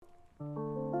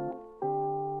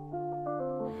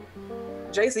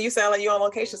Jason, you sound like you're on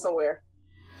location somewhere.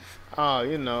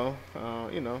 Oh,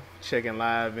 checking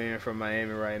live in from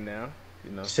Miami right now.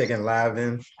 So Checking live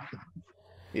in.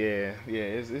 yeah.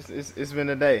 It's been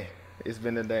a day. It's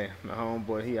been a day. My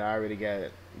homeboy, he already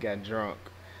got drunk.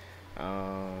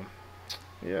 Um,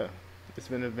 yeah, it's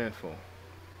been eventful.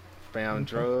 Found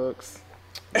Okay. drugs.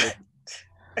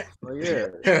 So yeah,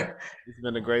 it's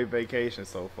been a great vacation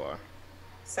so far.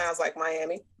 Sounds like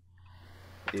Miami.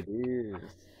 It is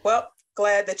Well,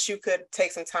 glad that you could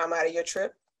take some time out of your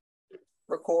trip,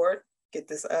 record, get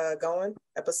this going.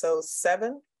 Episode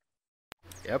 7.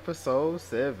 episode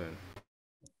 7.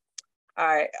 All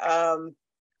right.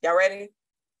 Y'all ready?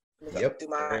 Let me go Yep. do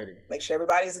my Ready? make sure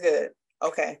everybody's good.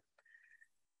 Okay.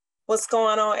 What's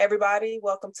going on, everybody?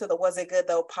 Welcome to the Was It Good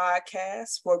Though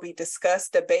podcast, where we discuss,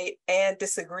 debate, and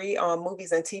disagree on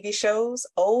movies and TV shows,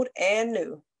 old and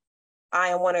new. I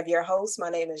am one of your hosts. My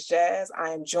name is Jazz. I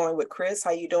am joined with Chris.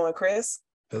 How you doing, Chris?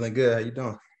 Feeling good. How you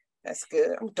doing? That's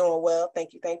good. I'm doing well.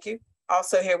 Thank you. Thank you.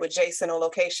 Also here with Jason on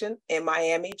location in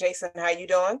Miami. Jason, how you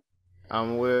doing?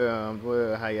 I'm well. I'm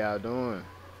well. How y'all doing?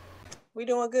 We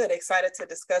doing good. Excited to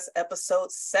discuss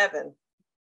episode 7.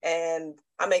 And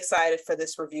I'm excited for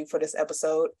this review for this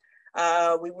episode.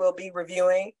 We will be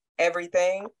reviewing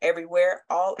everything, everywhere,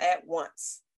 all at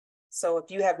once. So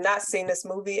if you have not seen this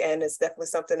movie and it's definitely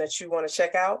something that you want to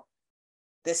check out,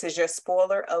 this is your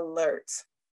spoiler alert.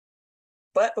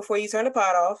 But before you turn the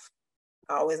pod off,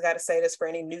 I always got to say this for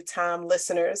any new time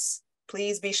listeners.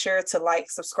 Please be sure to like,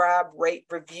 subscribe, rate,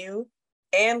 review,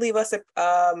 and leave us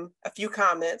a few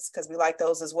comments because we like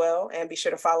those as well. And be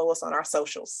sure to follow us on our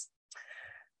socials.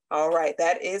 All right,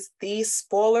 that is the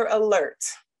spoiler alert,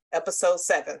 episode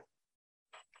 7.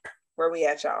 Where we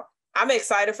at, y'all? I'm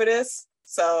excited for this,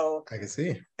 so I can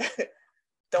see.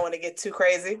 don't want to get too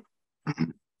crazy. No.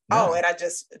 Oh, and I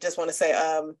just want to say,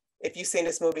 if you've seen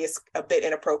this movie, it's a bit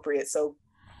inappropriate, so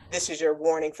this is your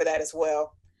warning for that as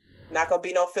well. Not gonna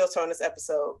be no filter on this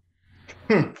episode.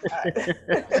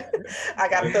 I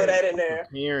gotta throw that in there.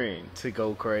 Preparing to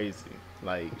go crazy.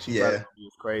 Like she Yeah. probably be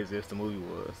as crazy as the movie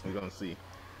was. We're gonna see.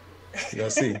 You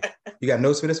gonna see. You got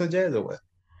notes for this one, Jazz, or what?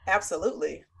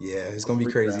 Absolutely. Yeah, it's gonna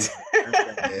be crazy.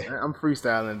 I'm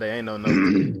freestyling today. Ain't no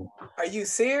notes. Are you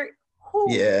serious?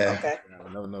 Yeah. Okay.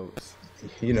 No notes.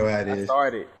 You know how it I is.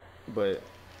 started, but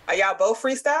Are y'all both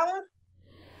freestyling?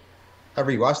 I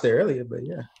rewatched it earlier, but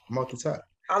yeah, I'm off the top.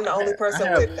 I'm the only person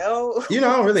have- with no. You know,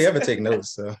 I don't really ever take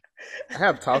notes, so I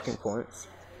have talking points.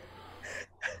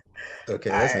 okay,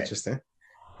 All that's right. interesting.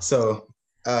 So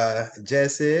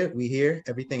Jazz said we hear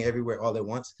everything everywhere all at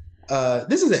once.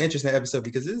 This is an interesting episode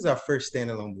because this is our first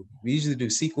standalone movie. We usually do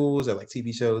sequels or like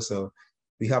TV shows, so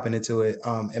we hopping into it.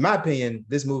 In my opinion,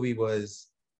 this movie was,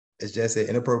 as Jazz said,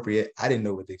 inappropriate. I didn't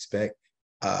know what to expect.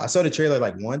 I saw the trailer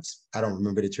like once. I don't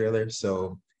remember the trailer,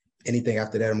 so anything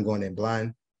after that, I'm going in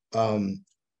blind.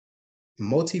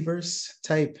 Multiverse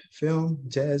type film,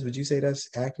 Jazz, would you say that's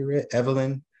accurate?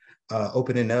 Evelyn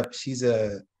opening up, she's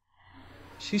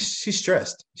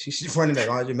stressed. She's running the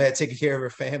laundromat, taking care of her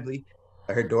family.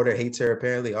 Her daughter hates her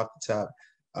apparently off the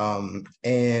top.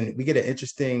 And we get an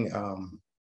interesting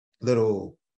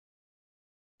little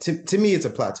to me, it's a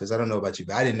plot twist. I don't know about you,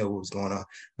 but I didn't know what was going on.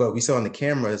 But we saw on the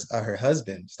cameras, her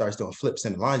husband starts doing flips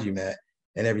in the laundromat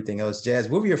and everything else. Jazz,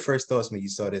 what were your first thoughts when you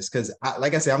saw this? Because,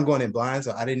 like I said, I'm going in blind,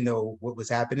 so I didn't know what was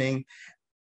happening.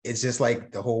 It's just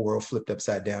like the whole world flipped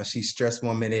upside down. She's stressed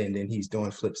one minute, and then he's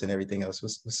doing flips and everything else.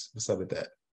 What's up with that?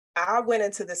 I went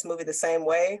into this movie the same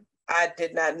way. I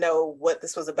did not know what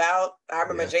this was about. I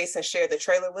remember Jason shared the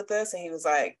trailer with us, and he was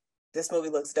like, "This movie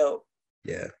looks dope."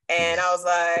 Yeah. And I was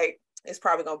like, it's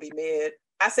probably gonna be mid.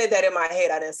 I said that in my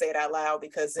head. I didn't say it out loud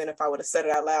because then if I would have said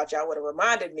it out loud, y'all would have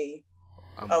reminded me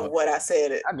of what I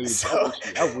said. I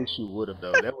wish you would have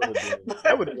though. That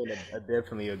would have been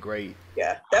definitely a great.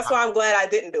 Yeah, that's why I'm glad I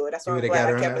didn't do it. That's why I'm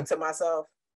glad I kept it to myself.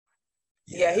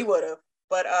 Yeah, he would have.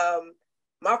 But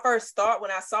my first thought when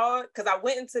I saw it, because I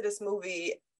went into this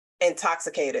movie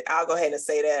intoxicated. I'll go ahead and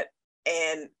say that,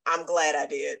 and I'm glad I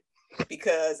did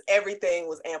because everything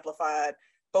was amplified.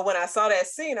 But when I saw that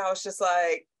scene, I was just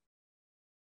like,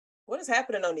 what is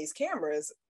happening on these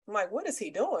cameras? I'm like, what is he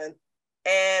doing?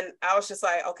 And I was just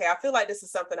like, okay, I feel like this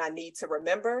is something I need to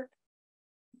remember.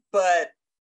 But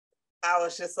I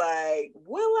was just like,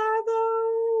 will I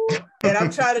though? And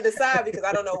I'm trying to decide because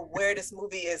I don't know where this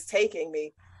movie is taking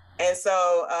me. And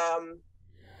so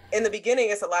in the beginning,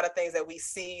 it's a lot of things that we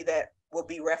see that will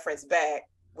be referenced back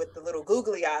with the little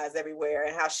googly eyes everywhere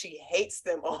and how she hates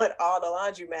them on all the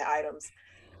laundromat items.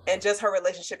 And just her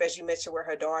relationship, as you mentioned, with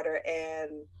her daughter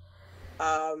and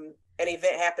an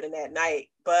event happening that night.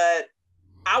 But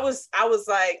I was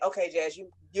like, okay, Jazz, you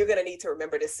you're gonna need to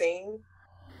remember this scene,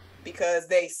 because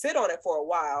they sit on it for a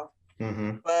while.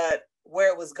 But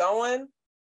where it was going,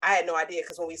 I had no idea,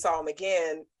 because when we saw him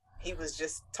again, he was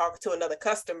just talking to another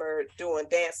customer doing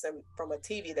dancing from a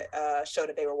TV show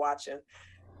that they were watching.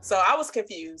 So I was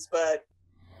confused, but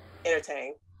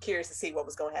entertained, curious to see what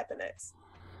was going to happen next.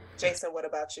 Jason, what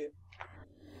about you?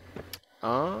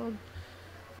 I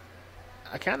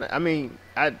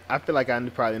feel like I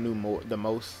probably knew the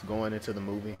most going into the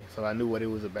movie, so I knew what it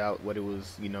was about, what it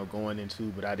was, going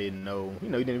into, but I didn't know, you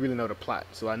didn't really know the plot.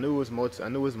 So I knew it was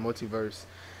multiverse,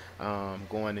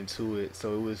 going into it.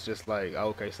 So it was just like,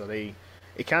 okay, so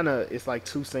it's like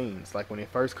two scenes. Like when it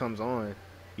first comes on,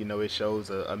 it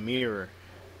shows a mirror,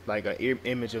 like an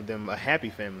image of them, a happy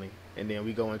family, and then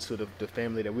we go into the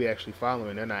family that we actually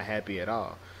following. They're not happy at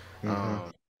all.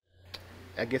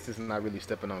 I guess it's not really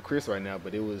stepping on Chris right now,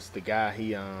 but it was the guy.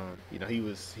 He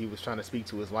was trying to speak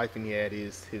to his wife, and he had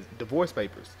his divorce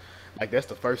papers. Like that's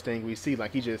the first thing we see.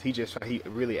 Like he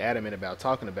really adamant about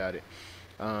talking about it.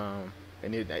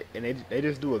 They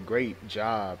just do a great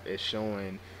job at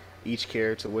showing each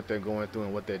character what they're going through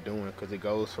and what they're doing, because it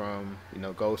goes from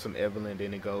Evelyn,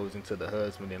 then it goes into the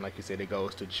husband, and like you said, it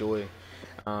goes to Joy,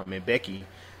 and Becky.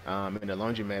 In the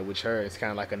laundromat with her, it's kind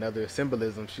of like another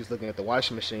symbolism. She's looking at the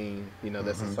washing machine,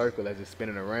 that's a circle as it's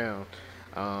spinning around.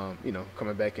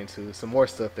 Coming back into some more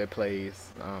stuff that plays,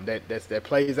 that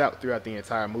plays out throughout the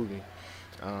entire movie.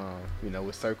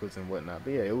 With circles and whatnot.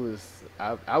 But yeah, it was.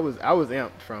 I was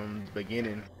amped from the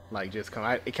beginning. Like just come.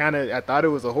 I thought it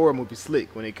was a horror movie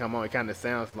slick when it come on. It kind of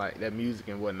sounds like that music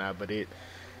and whatnot, but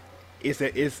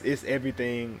it's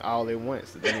everything all at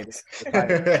once.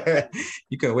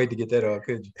 You couldn't wait to get that off,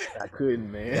 could you? I couldn't,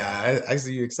 man. Yeah, I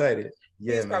see you excited.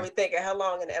 Yeah, he's probably thinking, how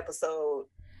long in the episode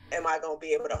am I gonna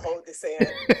be able to hold this in?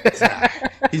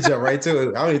 He jumped right to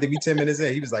it. I don't even think we 10 minutes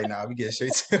in. He was like, "Nah, we get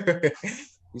straight to it."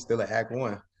 We still at Act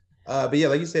 1. But yeah,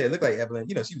 like you said, it looked like Evelyn,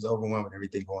 she was overwhelmed with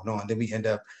everything going on. Then we end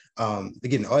up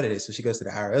getting audited, so she goes to the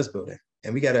IRS building.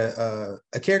 And we got a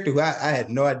character who I had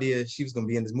no idea she was going to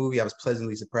be in this movie. I was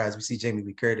pleasantly surprised. We see Jamie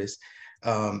Lee Curtis.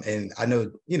 And I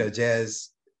know,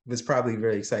 Jazz was probably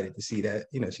very excited to see that,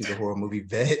 she's a horror movie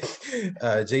vet.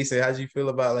 Jason, how did you feel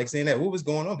about like saying that? What was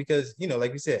going on? Because,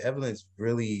 like you said, Evelyn's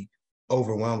really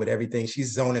overwhelmed with everything.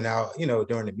 She's zoning out,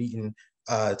 during the meeting,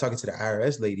 talking to the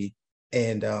IRS lady.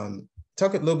 And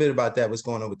talk a little bit about that. What's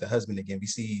going on with the husband again? We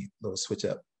see a little switch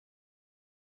up.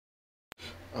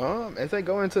 As they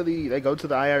go to the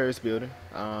IRS building,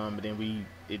 then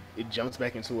it jumps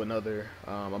back into another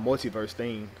a multiverse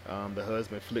thing. The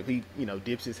husband he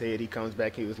dips his head, he comes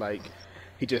back, he was like,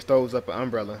 he just throws up an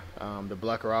umbrella to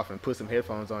block her off and puts some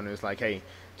headphones on her. It's like, hey,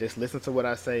 just listen to what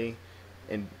I say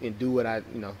and do what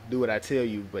I tell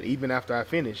you. But even after I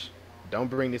finish, don't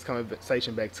bring this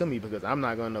conversation back to me, because I'm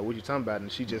not gonna know what you're talking about.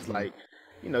 And she just like,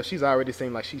 she's already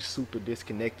seemed like she's super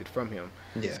disconnected from him.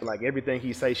 Yeah. So like everything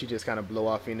he say, she just kind of blow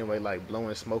off anyway, like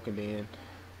blowing smoke, and then,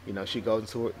 she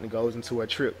goes into her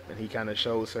trip, and he kind of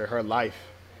shows her life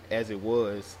as it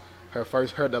was,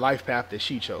 the life path that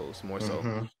she chose more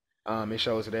so. It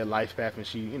shows her that life path, and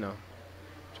she,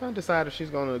 trying to decide if she's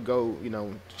gonna go.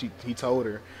 He told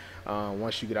her,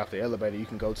 once you get off the elevator, you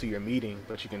can go to your meeting,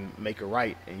 but you can make a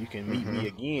right and you can meet me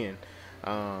again.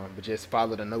 But just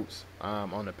follow the notes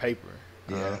on the paper.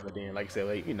 Yeah. But then, like I said,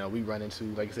 like, we run into,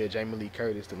 like I said, Jamie Lee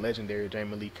Curtis, the legendary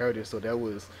Jamie Lee Curtis. So that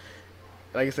was,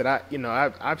 like I said,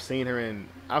 I've seen her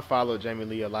I followed Jamie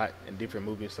Lee a lot in different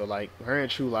movies. So like her in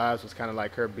True Lies was kind of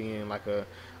like her being like a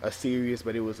serious,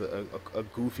 but it was a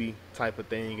goofy type of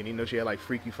thing. And she had like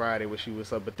Freaky Friday where she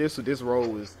was up, but this role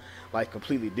was like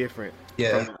completely different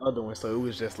from the other one. So it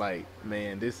was just like,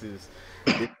 man, this is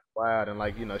wild. And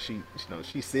like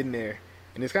she's sitting there,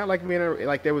 and it's kind of like being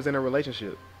like they was in a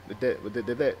relationship. Did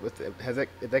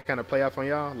that kind of play off on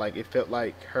y'all? Like it felt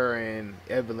like her and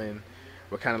Evelyn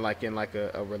were kind of like in like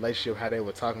a relationship, how they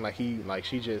were talking, like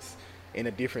she just in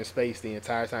a different space the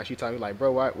entire time she talking, like,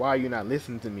 bro, why are you not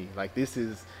listening to me? Like this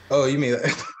is. Oh, you mean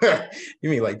you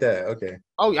mean like that? Okay.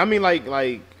 Oh, I mean like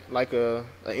a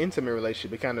intimate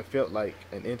relationship. It kind of felt like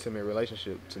an intimate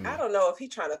relationship to me. I don't know if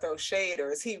he's trying to throw shade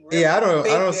or is he really? Yeah, I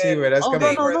don't see where that's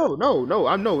coming from. No.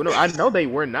 I know they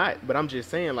were not, but I'm just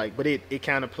saying, like, but it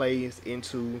kind of plays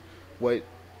into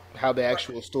how the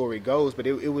actual story goes. But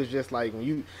it was just like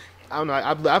when I don't know.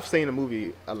 I've seen the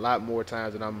movie a lot more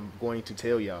times than I'm going to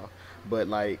tell y'all, but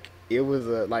like it was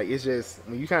it's just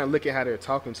when you kind of look at how they're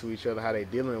talking to each other, how they're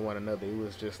dealing with one another, it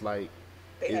was just like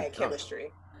they had chemistry.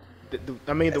 The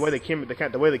way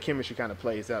the chemistry kind of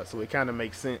plays out, so it kind of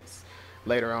makes sense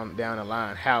later on down the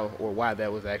line how or why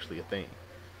that was actually a thing.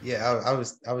 Yeah, I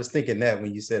was thinking that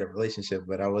when you said a relationship,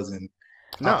 but I wasn't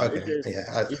No, Okay.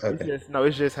 it's just no,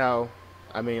 it's just how.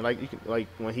 I mean, like like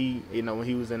when he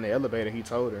was in the elevator, he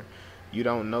told her, you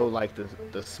don't know like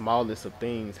the smallest of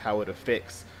things how it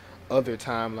affects other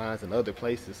timelines and other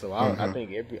places. So I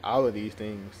think all of these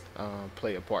things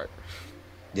play a part.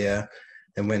 Yeah.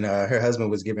 And when her husband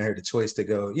was giving her the choice to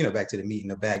go, back to the meet in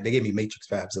the back, they gave me Matrix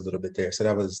vibes a little bit there. So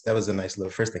that was a nice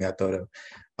little first thing I thought of.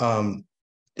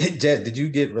 Jet, did you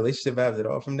get relationship vibes at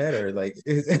all from that, or like?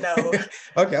 No.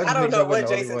 Okay, I don't know what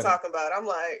Jason talking about. I'm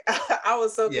like, I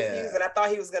was so confused, and I thought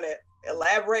he was gonna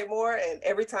elaborate more, and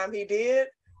every time he did,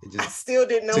 I still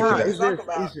didn't know what he was talking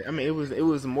about. I mean, it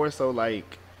was more so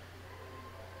like.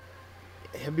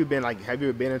 Have you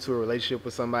ever been into a relationship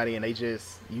with somebody and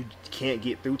you can't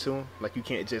get through to them? Like you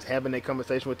can't just having that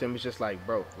conversation with them. It's just like,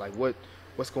 bro, like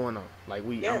what's going on? Like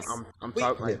I'm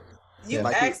talking like. You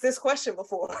asked this question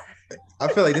before. I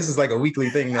feel like this is like a weekly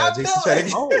thing now. Jason trying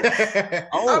to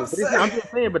I'm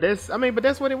just saying, but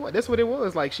that's what it was. That's what it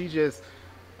was. Like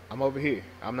I'm over here.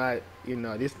 I'm not,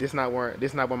 this not where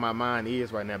my mind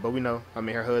is right now. But we know, I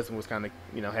mean, her husband was kind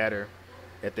of, had her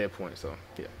at that point. So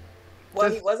yeah. Well,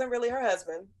 he wasn't really her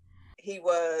husband. He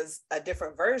was a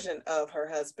different version of her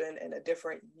husband in a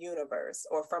different universe,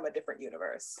 or from a different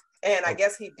universe. And I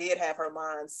guess he did have her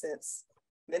mind, since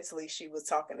mentally she was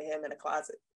talking to him in a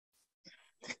closet.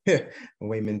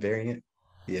 Wayman variant.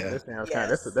 Yeah. That sounds kind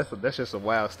of, that's just a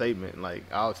wild statement, like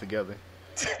altogether.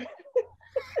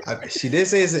 She did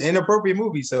say it's an inappropriate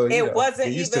movie, so it wasn't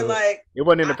even like it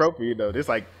wasn't inappropriate though. It's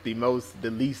like the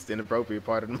least inappropriate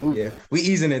part of the movie. Yeah, we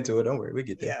easing into it. Don't worry, we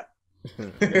get there. Yeah.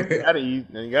 You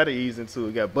gotta ease into it.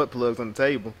 You got butt plugs on the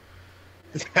table.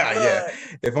 Yeah.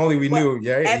 If only we knew.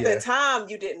 Yeah. At the time,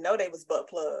 you didn't know they was butt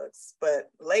plugs, but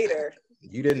later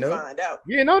you didn't know. Find out.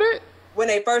 You didn't know that when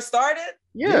they first started.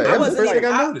 Yeah, that was the first thing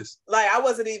I noticed. I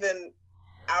wasn't even.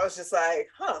 I was just like,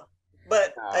 huh.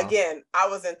 But again, I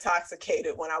was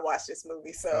intoxicated when I watched this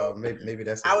movie, so maybe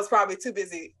that's. I was probably too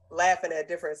busy laughing at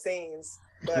different scenes.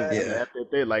 But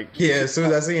as soon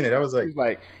as I seen it, I was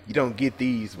like, you don't get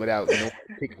these without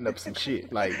picking up some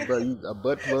shit. Like, bro, you a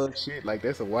butt plug shit. Like,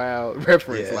 that's a wild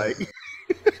reference. Yeah. Like,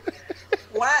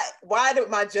 why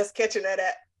am I just catching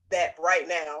that right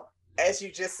now as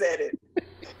you just said it?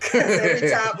 Because every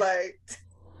time, like,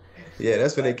 yeah,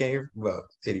 that's where they came. Well,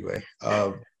 anyway,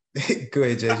 go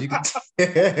ahead, Jez. You can.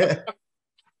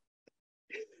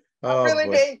 I really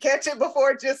didn't catch it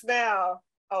before just now.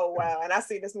 Oh wow! And I've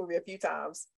seen this movie a few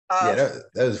times. That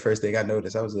was the first thing I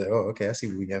noticed. I was like, "Oh, okay, I see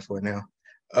what we got for it now."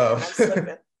 I'm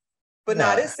slipping. But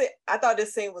I thought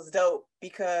this scene was dope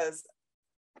because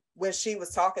when she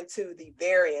was talking to the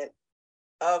variant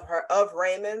of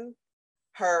Raymond,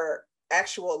 her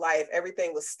actual life,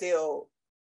 everything was still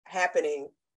happening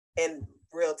in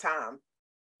real time,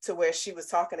 to where she was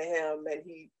talking to him,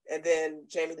 and then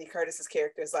Jamie Lee Curtis's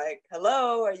character is like,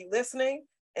 "Hello, are you listening?"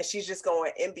 And she's just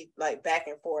going back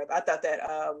and forth. I thought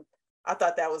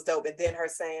that was dope. And then her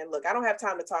saying, "Look, I don't have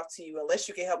time to talk to you unless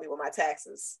you can help me with my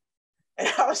taxes." And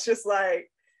I was just like,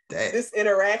 dang. This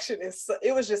interaction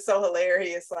it was just so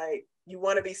hilarious. Like, you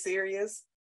want to be serious,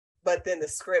 but then the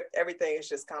script, everything is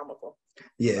just comical.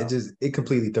 Yeah, it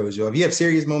completely throws you off. You have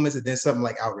serious moments and then something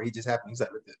like outrageous happens.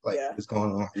 What's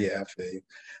going on? Yeah, I feel you.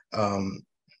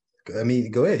 I mean,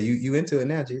 go ahead. You into it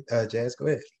now, Jazz? Go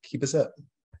ahead. Keep us up.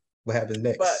 What happens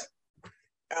next? But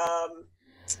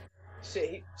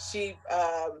he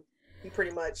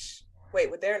pretty much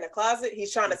when they're in the closet,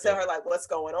 he's trying to tell her like what's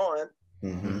going on,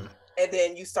 and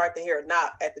then you start to hear a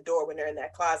knock at the door when they're in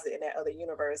that closet in that other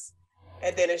universe,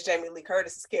 and then it's Jamie Lee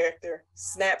Curtis's character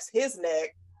snaps his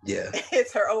neck,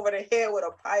 hits her over the head with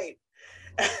a pipe,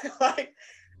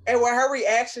 and when her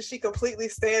reaction, she completely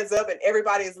stands up and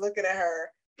everybody is looking at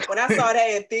her. When I saw that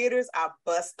in theaters, I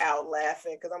bust out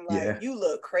laughing because I'm like, you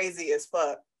look crazy as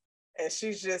fuck. And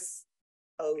she's just,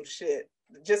 oh shit,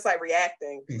 just like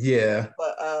reacting. Yeah.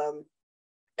 But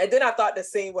and then I thought the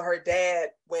scene with her dad,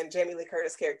 when Jamie Lee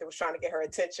Curtis' character was trying to get her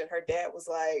attention, her dad was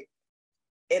like,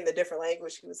 in the different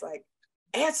language, he was like,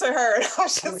 answer her. And I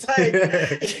was just like,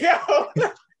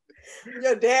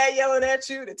 your dad yelling at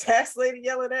you, the tax lady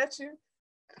yelling at you.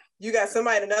 You got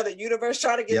somebody in another universe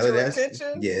trying to get your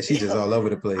attention. Yeah, she's just all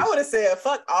over the place. I would have said,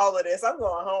 fuck all of this. I'm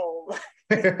going home.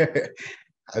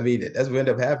 I mean, that's what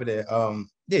ended up happening.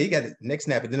 You got the next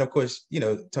snap. And then, of course,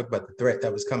 talk about the threat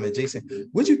that was coming. Jason,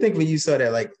 what did you think when you saw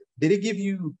that? Like, did it give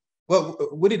you,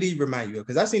 what did it remind you of?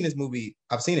 Because I've seen this movie,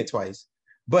 I've seen it twice,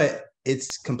 but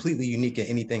it's completely unique in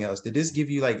anything else. Did this give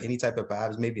you like any type of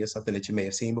vibes, maybe, or something that you may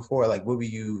have seen before? Like, what were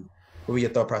your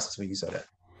thought process when you saw that?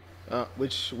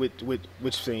 Which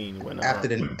scene? When after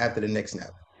the next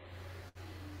snap?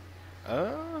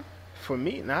 For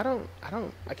me, no,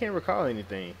 I can't recall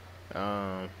anything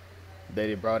that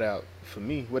it brought out for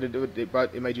me. What it do?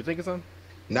 It made you think of something?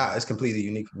 Nah, it's completely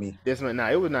unique for me. This one, nah,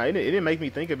 it was not. It didn't make me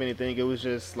think of anything. It was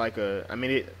just like a. I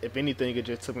mean, if anything, it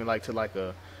just took me like to like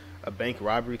a bank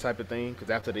robbery type of thing. Because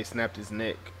after they snapped his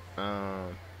neck,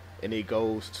 and it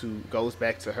goes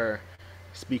back to her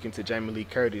speaking to Jamie Lee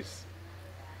Curtis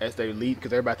as they leave,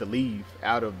 because they're about to leave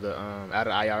out of the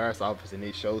IRS office, and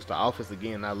it shows the office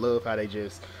again. I love how they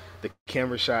just the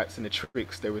camera shots and the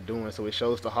tricks they were doing. So it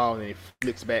shows the hall and it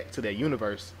flicks back to that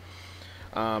universe,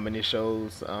 and it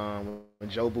shows when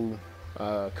Jobu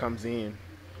comes in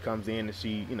and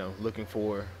she looking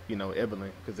for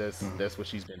Evelyn, because that's what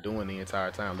she's been doing the entire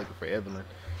time, looking for Evelyn,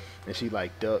 and she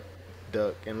like duck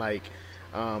and like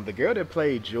the girl that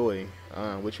played Joy,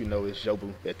 which is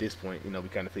Jobu at this point. We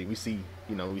kind of we see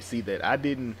that I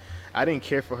didn't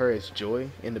care for her as Joy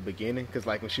in the beginning, because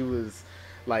like when she was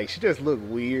like, she just looked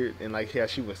weird, and like how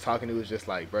she was talking, it was just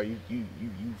like, bro, you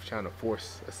trying to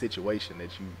force a situation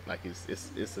that you like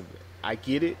I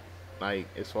get it, like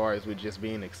as far as with just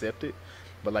being accepted,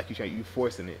 but like you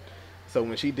forcing it. So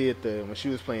when she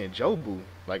was playing Jobu,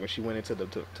 like when she went into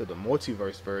to the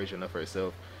multiverse version of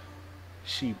herself,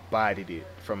 she bodied it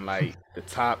from like the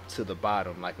top to the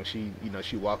bottom. Like when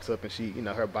she walks up and she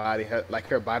her body,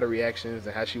 her body reactions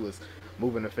and how she was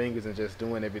moving her fingers and just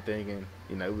doing everything,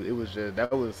 and it was just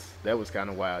that was kind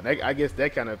of wild. I guess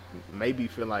that kind of made me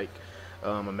feel like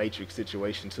a Matrix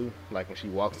situation too. Like when she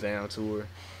walks down to her,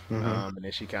 and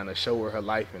then she kind of show her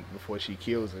life and before she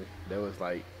kills her. That was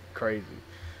like crazy.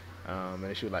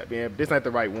 And she was like, man, this ain't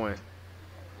the right one.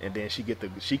 And then she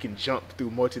can jump through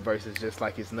multiverses just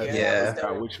like it's nothing.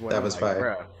 Yeah, which one? That was like,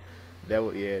 fire. Bruh, that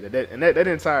was that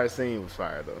entire scene was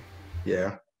fire though.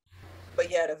 Yeah. But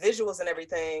yeah, the visuals and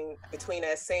everything between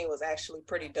that scene was actually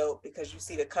pretty dope, because you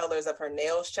see the colors of her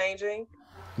nails changing.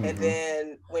 And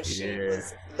then when she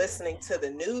was listening to the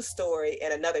news story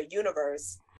in another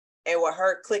universe and with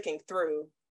her clicking through,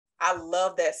 I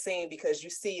love that scene because you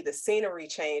see the scenery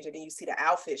change and then you see the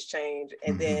outfits change,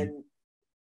 and then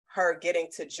her getting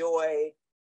to Joy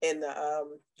in the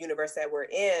universe that we're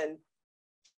in,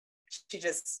 she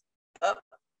just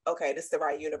okay, this is the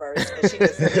right universe, and she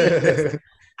just leaves.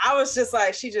 I was just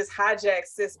like, she just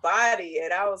hijacks this body,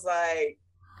 and I was like,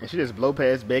 and she just blow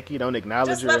past Becky, don't acknowledge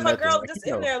just her. Just left her girl like, just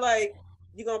in there like,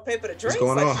 you gonna pay for the drinks?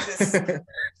 What's going on?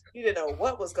 You didn't know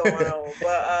what was going on,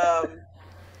 but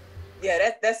yeah,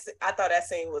 that's I thought that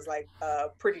scene was like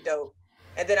pretty dope.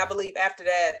 And then I believe after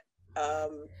that,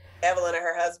 Evelyn and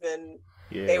her husband,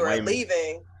 they were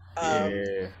leaving,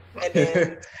 and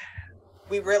then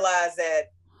we realized that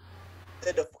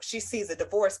she sees the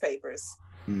divorce papers.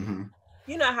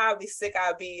 You know how I'd be sick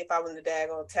I'd be if I was in the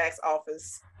daggone tax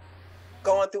office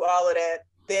going through all of that.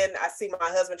 Then I see my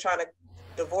husband trying to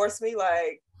divorce me,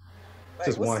 like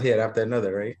just one hit after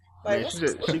another, right? Like,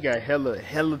 man, she got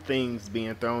hella things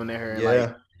being thrown at her. And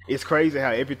like, it's crazy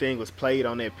how everything was played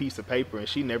on that piece of paper, and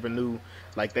she never knew.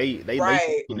 Like they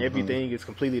and everything is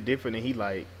completely different. And he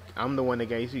like, I'm the one that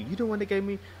gave you. You the one that gave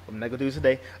me. I'm not gonna do this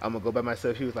today. I'm gonna go by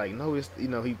myself. He was like, no, it's he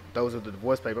those are the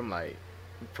divorce paper. I'm like,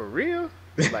 for real?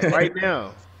 Like right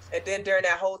now. And then during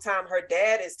that whole time, her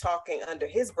dad is talking under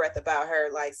his breath about her,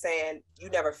 like saying, you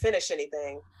never finish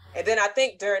anything. And then I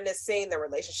think during this scene, the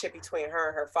relationship between her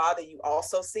and her father, you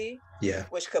also see,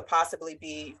 which could possibly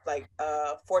be like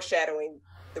foreshadowing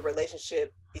the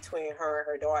relationship between her and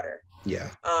her daughter.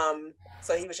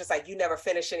 So he was just like, you never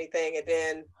finish anything. And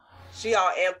then she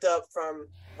all amped up from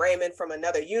Raymond from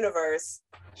another universe.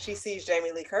 She sees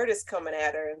Jamie Lee Curtis coming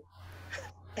at her,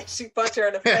 and she punched her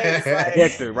in the face. Like,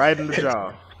 Hector, right in the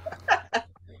jaw.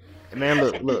 Man,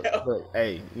 look.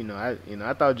 Hey,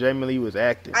 I thought Jamie Lee was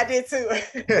acting. I did too.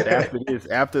 But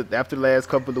after the last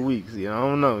couple of weeks, I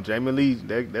don't know. Jamie Lee,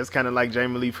 that's kind of like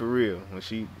Jamie Lee for real. When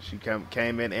she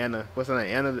came in, Anna, what's her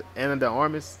name? Anna de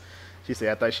Armas. She said,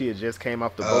 I thought she had just came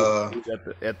off the boat.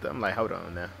 I'm like, hold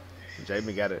on now.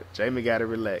 Jamie gotta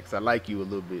relax. I like you a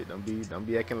little bit. Don't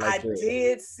be acting like that. I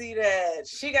did see that.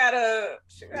 She got a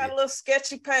little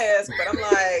sketchy past, but I'm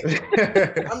like,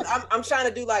 I'm trying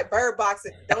to do like Bird Box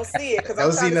it. Don't see it because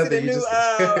I'm trying to see the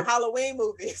new Halloween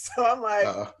movie. So I'm like,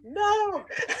 no.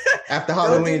 After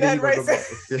Halloween, then you go.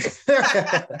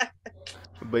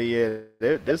 But yeah,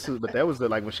 that was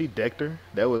like when she decked her.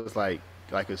 That was like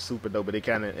a super dope, but it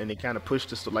kind of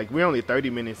pushed us to, like, we're only 30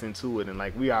 minutes into it, and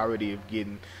like we already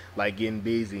getting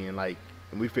busy, and like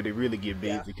we fit to really get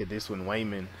busy because this one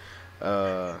Wayman, we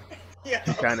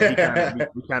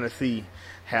kind of see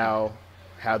how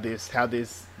how these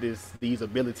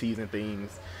abilities and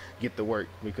things get to work,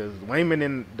 because Wayman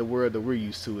in the world that we're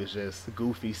used to is just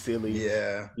goofy, silly.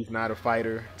 Yeah. He's not a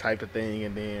fighter type of thing,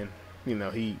 and then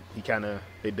he kind of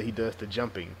he does the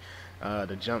jumping,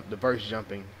 the verse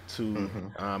jumping to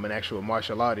an actual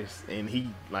martial artist, and he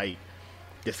like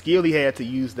the skill he had to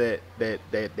use that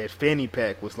fanny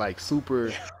pack was like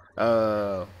super.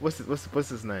 What's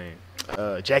his name?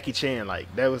 Jackie Chan.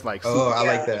 Like that was like. Oh, super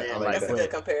I like that. I like that's that. a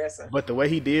good comparison. But the way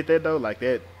he did that though, like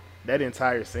that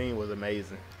entire scene was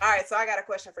amazing. All right, so I got a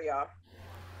question for y'all.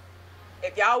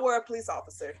 If y'all were a police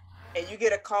officer and you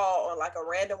get a call on like a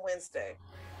random Wednesday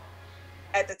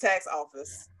at the tax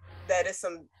office that is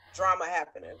some drama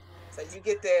happening, so you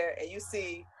get there and you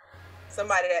see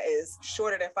somebody that is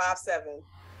shorter than 5'7"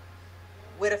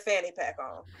 with a fanny pack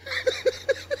on,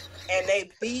 and they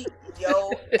beat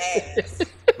your ass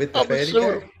with the fanny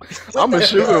pack. I'm gonna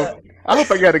shoot him. I hope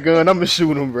I got a gun. I'm gonna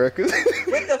shoot him, bro.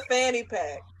 With the fanny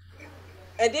pack.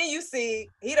 And then you see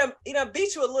he done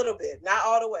beat you a little bit, not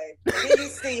all the way. And then you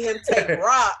see him take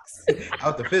rocks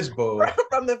out the fishbowl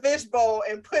from the fishbowl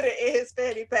and put it in his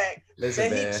fanny pack that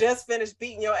he just finished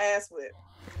beating your ass with.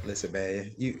 Listen,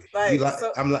 man,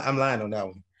 I'm lying on that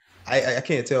one. I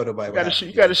can't tell nobody.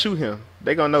 You gotta shoot him.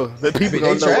 They gonna know. The people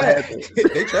gonna know what happened.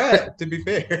 They tried. To be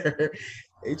fair,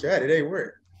 they tried. It ain't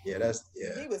work. Yeah,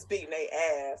 He was beating their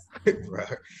ass. Bro,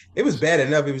 it was bad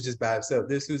enough. It was just by himself.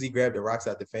 This Susie grabbed the rocks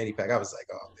out the fanny pack. I was like,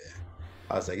 oh man.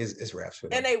 I was like, it's raps for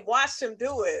them. And they watched him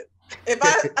do it. If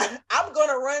I'm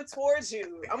gonna run towards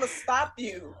you, I'm gonna stop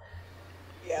you.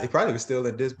 Yeah. They probably was still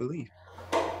in disbelief.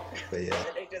 But yeah.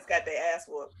 And they just got their ass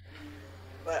whooped.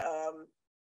 But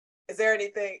is there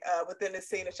anything within this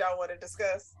scene that y'all want to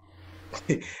discuss?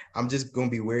 I'm just gonna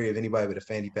be wary of anybody with a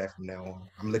fanny pack from now on.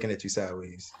 I'm looking at you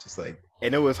sideways, just like.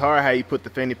 And it was hard how he put the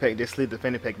fanny pack, just slid the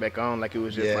fanny pack back on, like it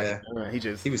was just like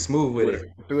he was smooth with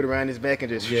it. Threw it around his back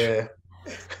and just he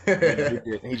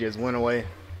just went away.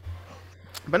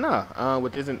 But nah,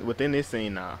 within this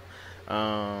scene now,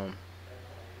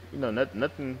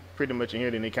 nothing pretty much in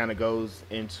here. Then it kind of goes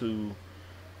into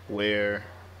where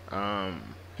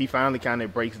he finally kind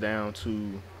of breaks down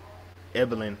to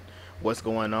Evelyn what's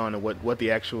going on and what the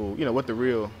actual, what the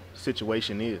real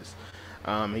situation is.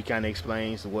 He kind of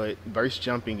explains what verse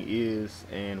jumping is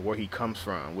and where he comes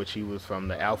from, which he was from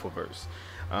the Alphaverse,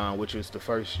 which was the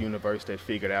first universe that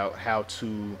figured out how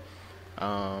to,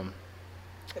 I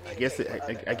guess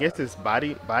it's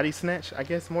body snatch. I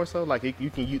guess more so like you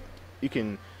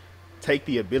can take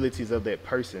the abilities of that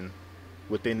person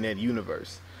within that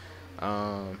universe,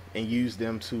 and use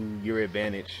them to your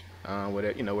advantage.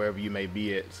 Wherever you may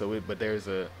be at. But there's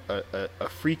a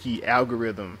freaky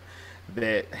algorithm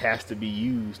that has to be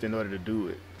used in order to do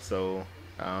it. So,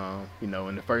 in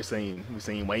the first scene, we've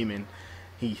seen Wayman.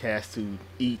 He has to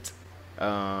eat.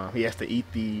 He has to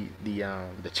eat the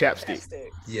chapstick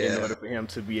in order for him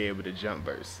to be able to jump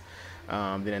verse.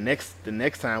 Then the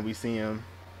next time we see him,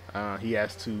 he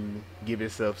has to give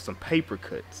himself some paper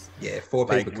cuts. Yeah, 4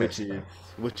 paper cuts,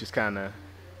 which is kind of.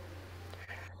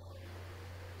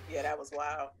 Yeah, that was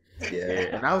wild. Yeah,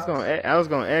 and I was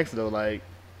gonna ask though, like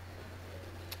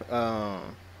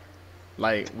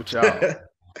with y'all,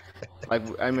 like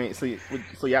I mean, so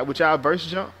yeah, with y'all verse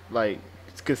jump, like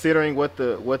considering what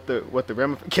the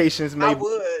ramifications may be. I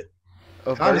would.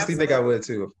 I honestly think I would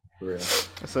too. For real.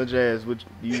 So Jazz,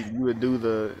 you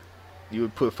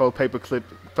would put 4 paper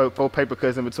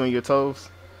cuts in between your toes?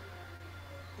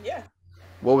 Yeah.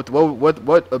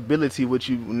 What ability would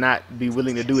you not be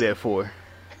willing to do that for?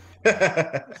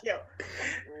 Yo,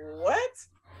 what?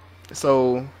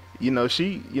 So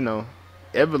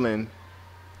Evelyn,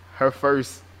 her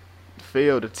first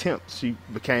failed attempt, she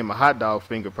became a hot dog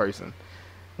finger person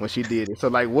when she did it. So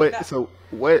like what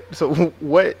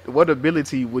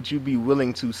ability would you be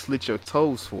willing to slit your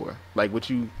toes for? Like would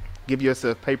you give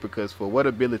yourself paper cuts for? What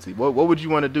ability? What would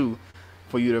you want to do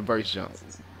for you to verse jump?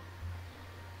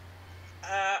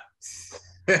 I'm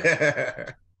trying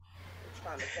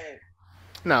to think.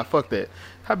 Nah, fuck that.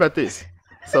 How about this?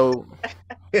 So,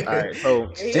 all right.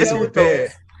 So, just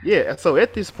prepare. Yeah. So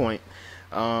at this point,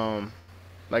 like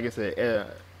I said,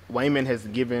 Wayman has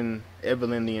given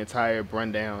Evelyn the entire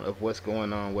rundown of what's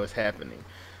going on, what's happening,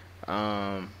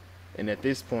 and at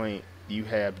this point, you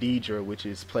have Deidre, which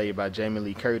is played by Jamie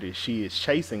Lee Curtis. She is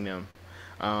chasing them,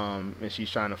 and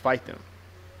she's trying to fight them.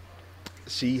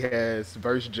 She has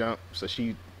verse jump, so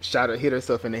she hit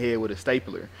herself in the head with a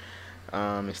stapler.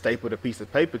 And stapled a piece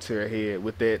of paper to her head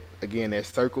with that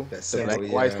circle, the black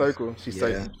white circle. She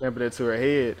stapled it to her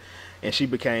head, and she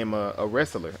became a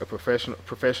wrestler, a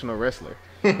professional wrestler.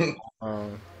 And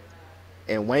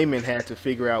and Wayman had to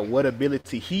figure out what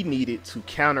ability he needed to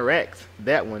counteract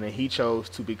that one, and he chose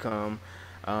to become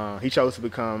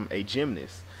a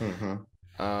gymnast.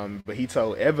 But he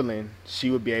told Evelyn she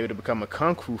would be able to become a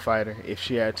kung fu fighter if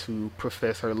she had to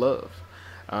profess her love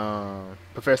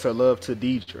to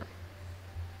Deidre.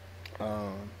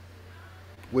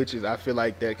 Which is, I feel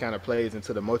like that kind of plays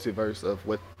into the multiverse of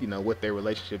what their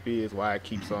relationship is, why it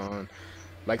keeps on.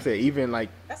 Like I said, even like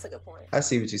that's a good point. I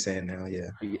see what you're saying now. Yeah.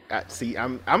 I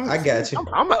got you.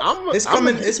 It's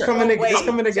coming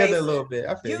together a little bit.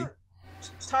 I feel you.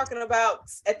 Talking about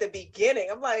at the beginning,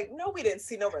 I'm like, no, we didn't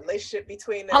see no relationship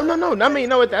between them. Oh no. I mean,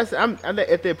 no. I'm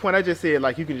at that point. I just said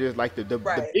like you can just like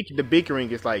the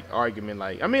bickering is like argument.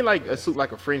 Like I mean, like a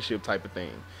friendship type of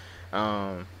thing.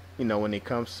 When it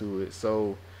comes to it.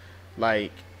 So,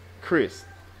 like, Chris.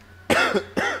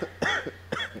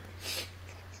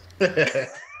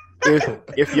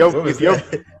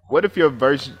 What if your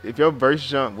verse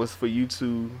jump was for you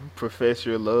to profess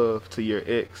your love to your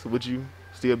ex? Would you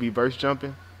still be verse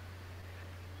jumping?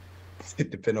 It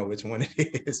depends on which one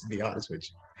it is, to be honest with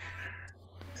you.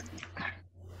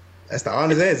 That's the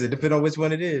honest answer. It depends on which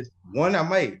one it is. One I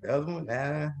might, the other one,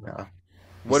 nah.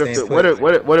 What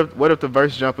if the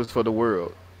verse jump is for the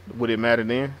world? Would it matter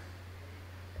then?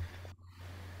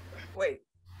 Wait,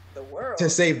 the world? To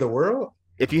save the world?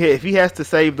 If he has to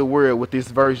save the world with this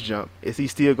verse jump, is he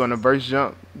still going to verse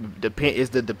jump?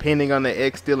 Is the depending on the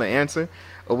X still an answer,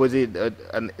 or was it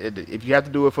if you have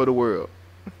to do it for the world?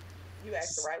 You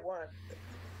asked the right one.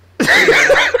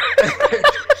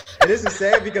 And this is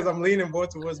sad because I'm leaning more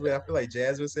towards what I feel like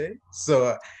Jazz would say.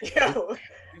 So, yeah,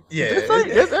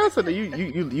 that's answer.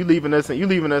 You leaving us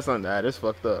on that. That's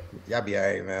fucked up. Y'all be all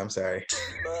right, man. I'm sorry.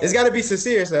 It's got to be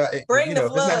sincere. So bring the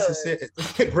flood. If it's not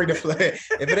sincere, bring the flood. If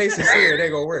it ain't sincere, it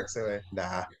ain't gonna work. So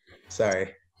nah,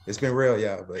 sorry. It's been real,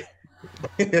 y'all.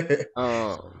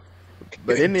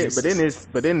 But in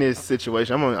this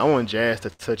situation, I want Jazz to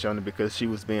touch on it because she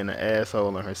was being an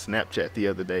asshole on her Snapchat the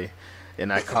other day,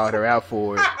 and I called her out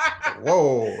for it.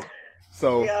 Whoa.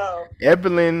 So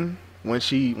Evelyn, when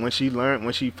she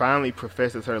finally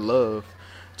professes her love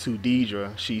to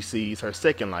Deidre, she sees her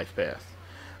second life path.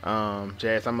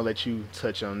 Jazz, I'm gonna let you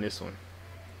touch on this one.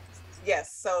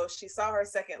 Yes, so she saw her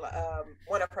second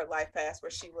one of her life paths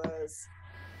where she was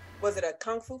it a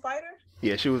kung fu fighter?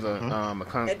 Yeah, she was a kung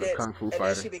fu fighter.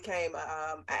 And then she became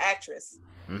an actress.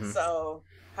 Mm-hmm. So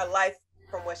her life,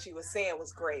 from what she was saying,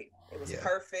 was great. It was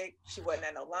perfect. She wasn't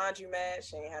at no laundromat.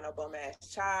 She ain't had no bum ass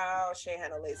child. She ain't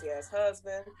had no lazy ass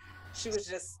husband. She was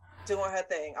just doing her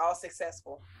thing, all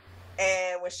successful.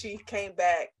 And when she came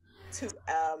back to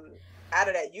out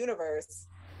of that universe,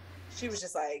 she was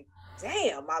just like,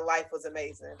 damn, my life was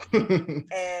amazing.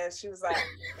 And she was like,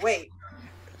 wait,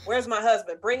 where's my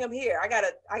husband? Bring him here. I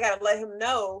gotta let him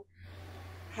know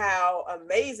how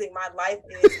amazing my life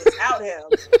is without him.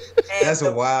 And that's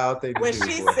a wild thing to when do,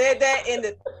 she said that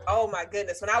oh my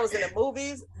goodness, when I was in the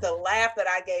movies, the laugh that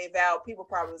I gave out, people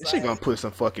probably was she gonna put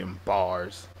some fucking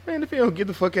bars. Man, if you don't get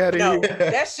the fuck out of here.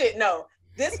 That shit, no.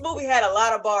 This movie had a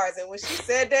lot of bars, and when she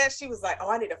said that, she was like, oh,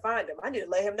 I need to find him. I need to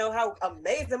let him know how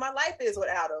amazing my life is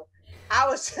without him. I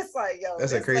was just like, yo,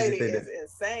 that's this a crazy lady is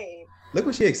insane. Look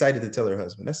what she excited to tell her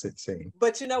husband. That's insane.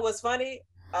 But you know what's funny?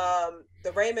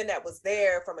 The Raymond that was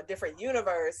there from a different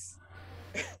universe,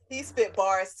 he spit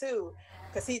bars too,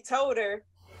 because he told her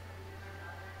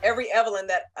every Evelyn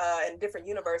that in different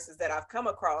universes that I've come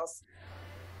across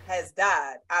has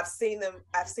died. I've seen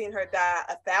her die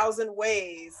 1,000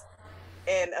 ways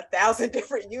in 1,000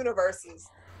 different universes.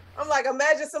 I'm like,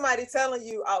 imagine somebody telling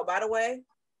you, oh, by the way,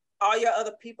 all your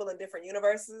other people in different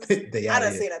universes, I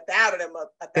done seen 1,000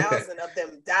 of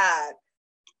them died.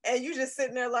 And you just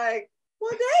sitting there like,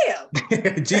 well,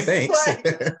 damn. Gee, thanks.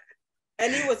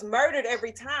 And he was murdered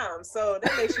every time. So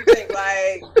that makes you think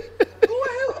like,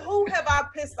 who have I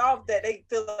pissed off that they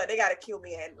feel like they got to kill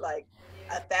me in like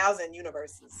 1,000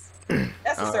 universes?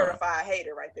 That's a certified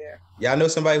hater right there. Yeah, I know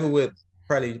somebody who would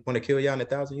probably want to kill y'all in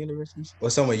 1,000 universes, or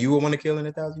someone you would want to kill in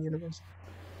 1,000 universes.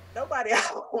 Nobody I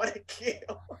would want to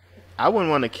kill. I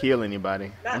wouldn't want to kill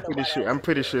anybody. I'm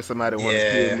pretty sure somebody would want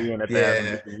to kill me in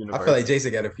 1,000 universes. I feel like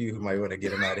Jason got a few who might want to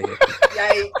get him out of here.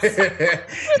 Yikes.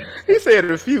 He said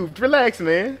a few. Relax,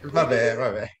 man. My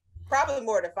bad. Probably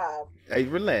more than 5. Hey,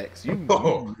 relax. You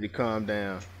calm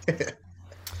down.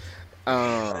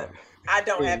 I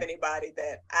don't have anybody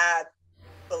that I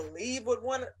believe would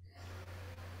want to.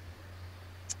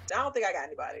 I don't think I got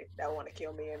anybody that would want to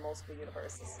kill me in multiple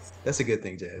universes. That's a good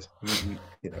thing, Jazz.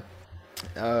 You know.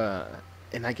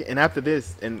 And after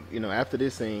this, after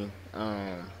this scene,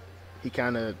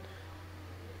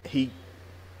 he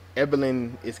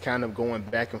Evelyn is kind of going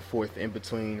back and forth in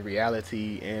between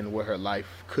reality and what her life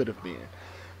could have been.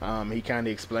 He kind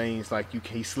of explains like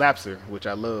he slaps her, which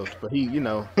I loved, but he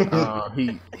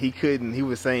couldn't. He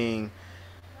was saying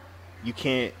you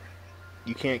can't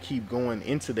you can't keep going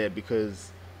into that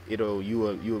because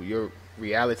your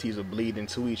realities will bleed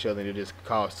into each other and it just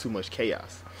cause too much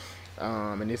chaos.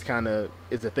 And this kind of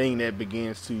is a thing that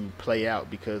begins to play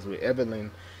out because with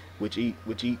Evelyn,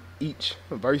 each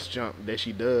verse jump that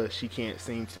she does, she can't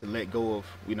seem to let go of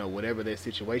whatever that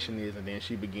situation is, and then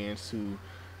she begins to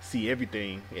see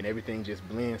everything, and everything just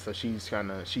blends. So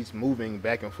she's moving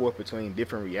back and forth between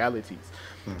different realities.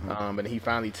 And he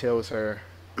finally tells her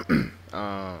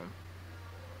um,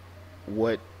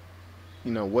 what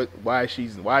why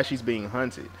she's being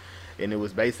hunted, and it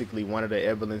was basically one of the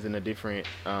Evelyns in a different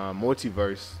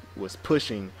multiverse was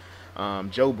pushing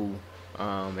Jobu.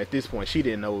 At this point, she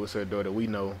didn't know it was her daughter. We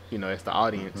know, as the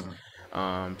audience.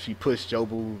 She pushed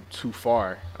Jobu too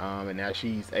far, and now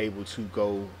she's able to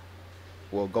go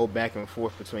back and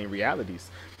forth between realities,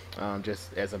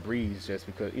 just as a breeze, just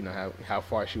because how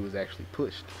far she was actually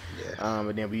pushed.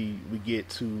 And then we get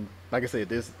to, like I said,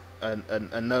 this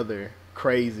another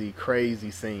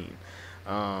crazy scene,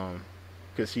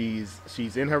 because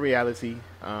she's in her reality.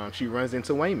 She runs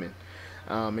into Wayman.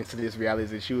 Into this reality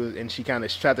that she kind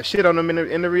of tried to shit on him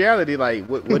in the reality, like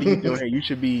what are you doing here? You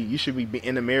should be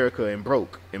in America and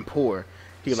broke and poor.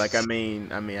 He like,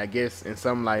 I guess in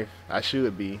some life I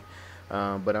should be,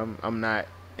 but I'm not.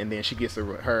 And then she gets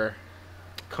her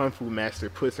kung fu master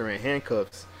puts her in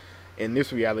handcuffs in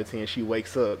this reality, and she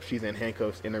wakes up. She's in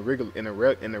handcuffs in a regular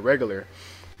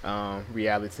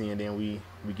reality, and then we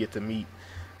get to meet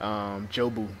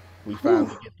Jobu. We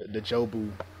finally get the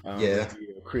Jobu.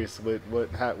 Chris, what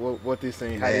this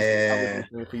thing? How this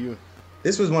thing for you?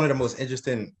 This was one of the most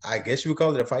interesting, I guess you would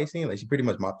call it a fight scene. Like she pretty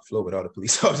much mopped the floor with all the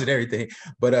police officers and everything.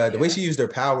 But the way she used her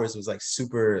powers was like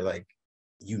super like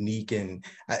unique, and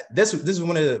this is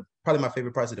one of the probably my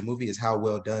favorite parts of the movie is how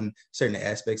well done certain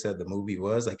aspects of the movie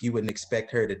was. Like you wouldn't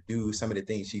expect her to do some of the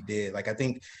things she did. Like I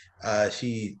think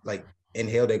she like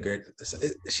inhaled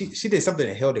she did something,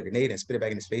 inhaled a grenade and spit it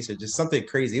back in his face, or just something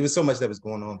crazy. It was so much that was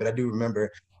going on, but I do remember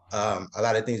a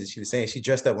lot of things that she was saying. She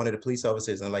dressed up one of the police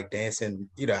officers in like dancing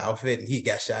outfit, and he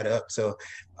got shot up. So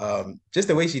just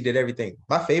the way she did everything.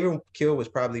 My favorite kill was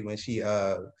probably when she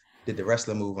did the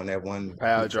wrestler move on that one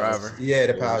power driver. Yeah,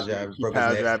 the power driver. She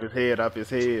power drive his head off his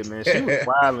head, man. She was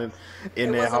wilding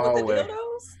in that hallway.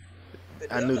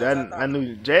 I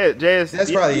knew Jazz.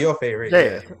 That's probably your favorite.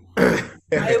 Jazz.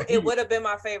 Yeah. It would have been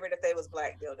my favorite if they was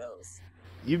black dildos.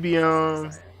 You be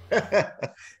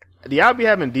do y'all be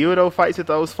having dildo fights at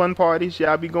those fun parties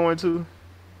y'all be going to?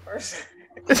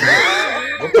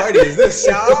 What party is this,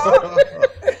 y'all?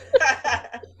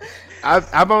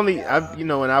 I've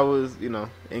when I was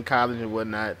in college and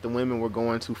whatnot, the women were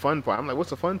going to fun party. I'm like,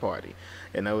 what's a fun party?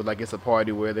 And I was like, it's a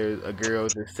party where there's a girl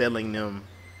that's selling them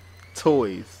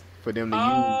toys for them to use.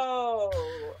 Oh,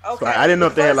 okay. So I didn't know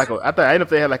if they had I didn't know if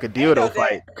they had like a dildo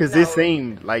fight, because this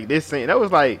scene that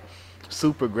was like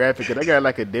super graphic. They got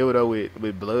like a dildo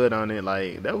with blood on it.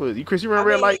 Like that was Chris. You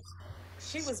remember Red Lights?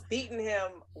 She was beating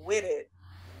him with it.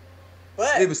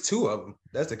 But it was two of them.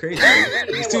 That's the crazy thing.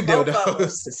 It was two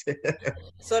dildos.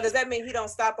 So does that mean he don't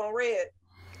stop on red?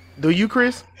 Do you,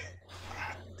 Chris?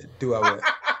 Do I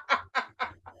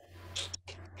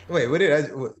what? Wait,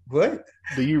 what?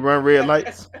 Do you run red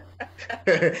lights?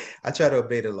 I try to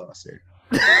obey the law, sir.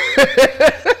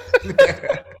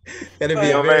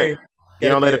 You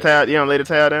don't lay the towel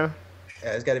down?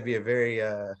 Yeah, it's got to be a very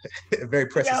very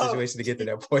pressing situation to get to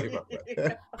that point, my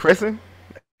brother. Pressing?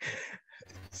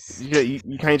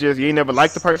 You can't just, you ain't never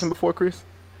liked the person before, Chris?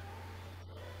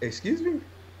 Excuse me?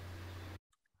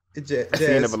 You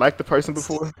never liked the person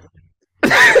before?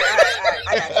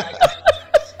 I got you.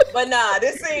 But nah,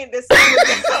 this scene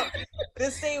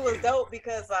was dope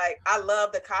because like I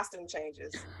love the costume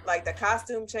changes. Like the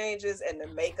costume changes and the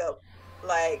makeup,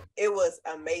 like it was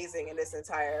amazing in this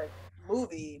entire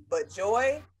movie. But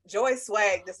Joy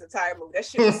swagged this entire movie. That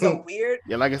shit was so weird.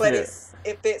 Yeah, like I said,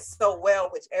 it fits so well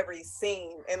with every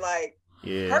scene, and like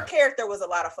her character was a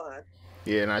lot of fun.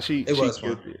 Yeah, nah, she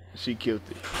killed it. She killed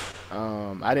it.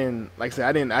 I didn't like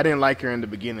her in the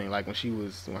beginning, like when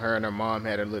her and her mom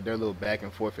had their little back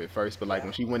and forth at first, but like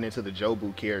when she went into the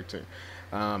Jobu character,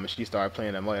 and she started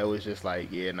playing that more, it was just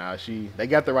like, they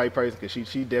got the right person, because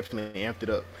she definitely amped it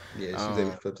up. Yeah, she was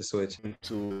able to flip the switch. When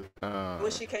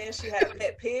she came, she had a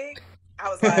pet pig. I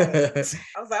was like,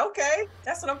 okay,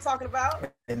 that's what I'm talking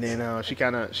about. And then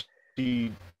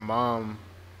mom,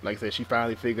 like I said, she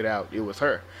finally figured out it was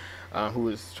her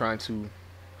who's trying to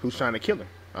kill her.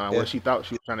 What she thought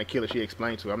she was trying to kill her, she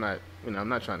explained to her, I'm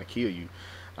not trying to kill you.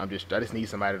 I just need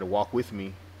somebody to walk with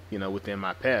me, within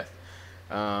my path.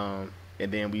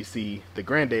 And then we see the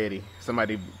granddaddy.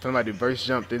 Somebody burst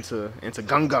jumped into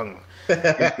Gung Gung,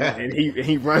 and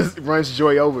he runs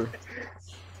Joy over.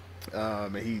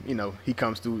 And he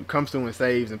comes through and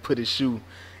saves and put his shoe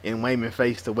in Wayman's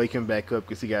face to wake him back up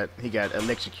because he got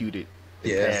electrocuted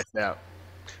and passed out.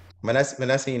 When I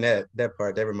seen that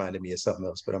part, that reminded me of something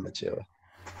else, but I'm gonna chill.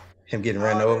 Him getting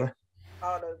run over.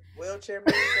 All the wheelchair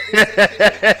movies.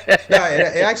 No,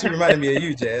 it actually reminded me of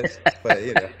you, Jazz. But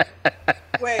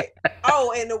Wait.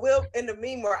 In the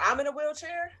meme where I'm in a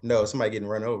wheelchair? No, somebody getting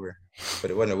run over,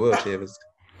 but it wasn't a wheelchair. It was.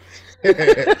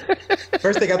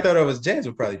 First thing I thought of was Jazz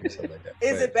would probably do something like that.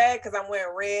 Is it bad because I'm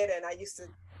wearing red and I used to?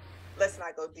 Let's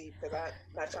not go deep because I'm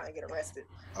not trying to get arrested.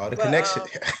 All the connection.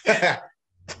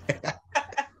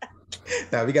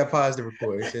 Now we got pause to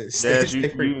record. Jazz,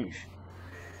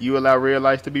 you allow red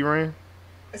lights to be ran?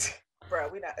 Bro,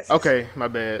 we not. Okay, my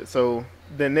bad. So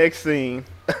the next scene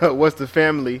was the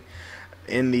family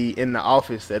in the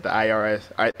office at the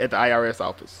IRS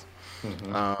office.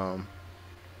 Mm-hmm.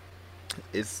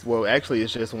 It's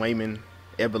just Wayman,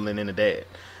 Evelyn, and the dad.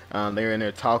 They're in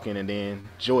there talking, and then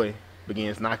Joy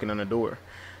begins knocking on the door.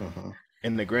 Mm-hmm.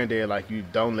 And the granddad, like, you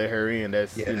don't let her in.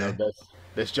 That's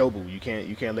that's Jobu. You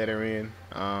can't let her in.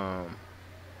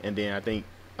 And then I think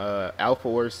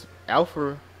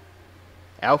Alpha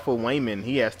Wayman,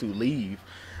 he has to leave.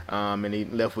 And he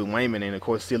left with Wayman, and of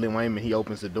course, silly Wayman, he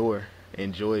opens the door,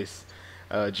 and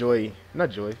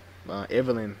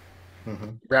Evelyn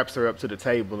wraps her up to the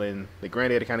table, and the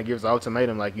granddaddy kind of gives an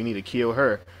ultimatum, like, you need to kill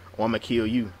her, or I'm gonna kill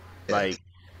you. Yeah. Like,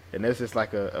 and that's just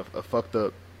like a fucked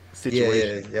up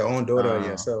situation. Yeah, your own daughter,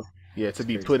 yourself. Yeah, to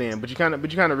be put in, but you kind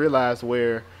of realize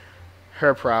where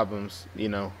her problems,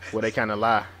 where they kind of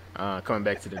lie. Coming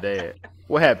back to the dad,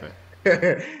 what happened?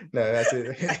 No, that's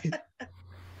it.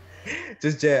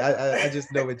 Just Jazz. I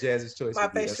just know what Jazz's choice. My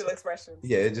facial expressions.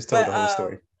 Yeah, it just told the whole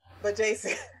story. But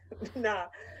Jason, nah.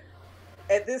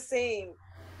 At this scene,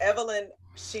 Evelyn,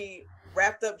 she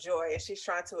wrapped up Joy, and she's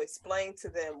trying to explain to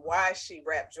them why she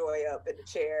wrapped Joy up in the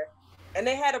chair. And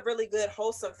they had a really good,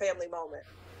 wholesome family moment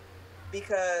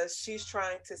because she's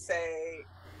trying to say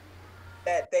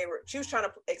that she was trying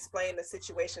to explain the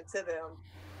situation to them,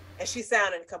 and she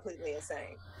sounded completely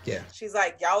insane. Yeah. She's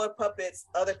like, y'all are puppets.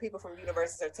 Other people from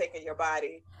universes are taking your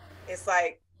body. It's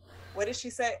like, what did she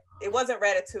say? It wasn't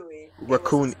Ratatouille.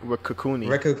 Raccoonie.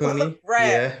 Right.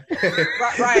 Yeah.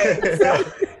 Right.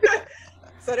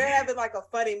 So they're having like a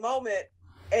funny moment,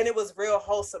 and it was real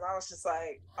wholesome. I was just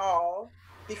like, oh,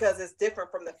 because it's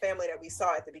different from the family that we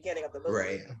saw at the beginning of the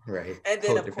movie. Right. And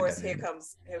then of course here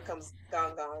comes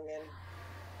Gong Gong, and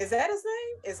is that his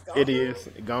name? Is Gong? It is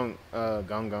Gong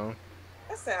Gong.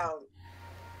 That sound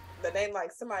the name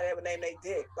like somebody that would name their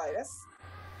dick. Like that's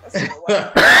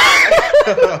wild.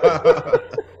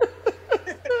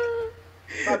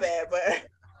 My bad, but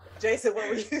Jason, what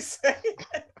were you saying?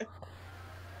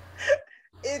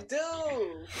 It do.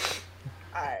 All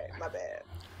right, my bad.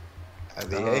 I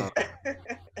mean,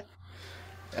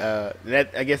 that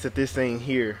I guess at this thing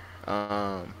here,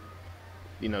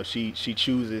 she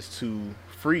chooses to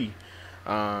free.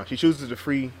 She chooses to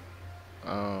free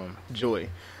Joy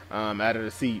out of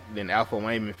the seat. Then Alpha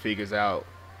Wayman figures out,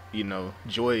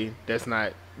 Joy. That's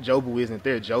not Jobu. Isn't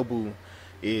there? Jobu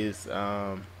is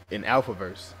in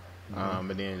Alphaverse. And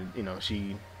then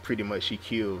she pretty much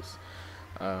kills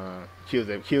the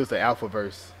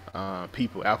Alphaverse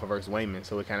people, Alphaverse Wayman.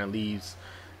 So it kind of leaves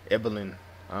Evelyn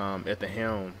at the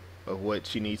helm of what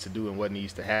she needs to do and what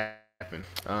needs to happen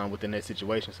within that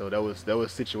situation. So that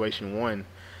was situation one.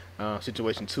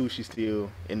 Situation two, she's still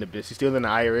in the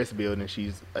IRS building.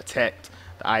 She's attacked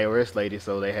the IRS lady,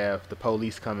 so they have the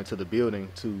police coming to the building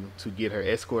to get her,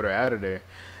 escort her out of there.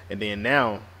 And then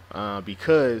now,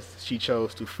 because she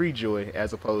chose to free Joy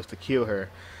as opposed to kill her,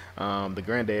 the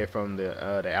granddad from the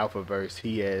Alphaverse,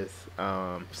 he has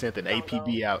sent an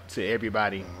APB out to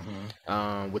everybody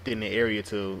within the area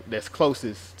that's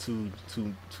closest to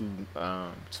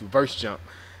Verse Jump,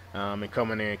 and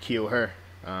come in there and kill her,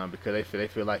 because they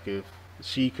feel like if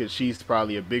she's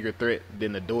probably a bigger threat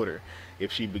than the daughter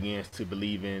if she begins to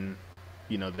believe in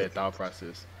that thought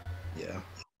process. Yeah,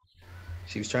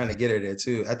 she was trying to get her there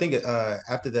too. I think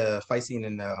after the fight scene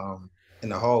in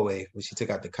the hallway when she took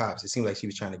out the cops, it seemed like she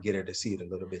was trying to get her to see it a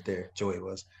little bit there. Joy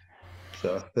was.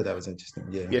 So I thought that was interesting.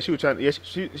 Yeah, she was trying. Yeah,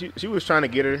 she was trying to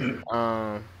get her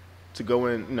to go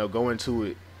into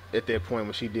it at that point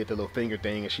when she did the little finger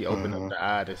thing and she opened up the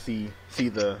eye to see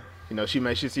the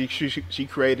she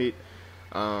created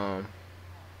a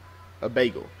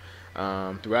bagel.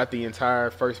 Throughout the entire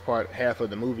first half of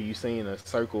the movie, you seen a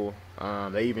circle.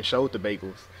 They even showed the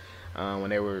bagels when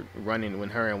they were running, when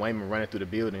her and Wayman running through the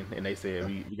building, and they said,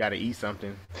 "We got to eat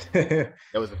something." That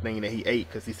was the thing that he ate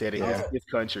because he said in his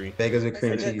country, bagels with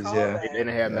cream cheese. Yeah, they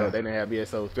didn't have no, they didn't have yeah.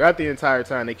 So throughout the entire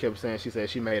time, they kept saying, she said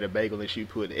she made a bagel and she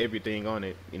put everything on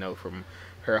it, from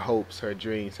her hopes, her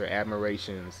dreams, her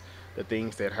admirations, the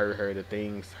things that hurt her, the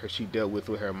things she dealt with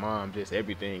her mom, just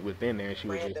everything within there. And she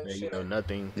was just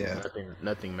saying,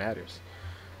 nothing matters,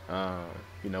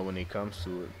 when it comes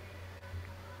to it.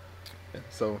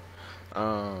 So,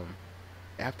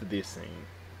 after this scene,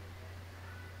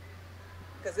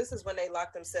 because this is when they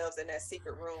locked themselves in that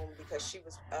secret room because she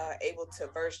was able to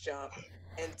verse jump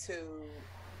into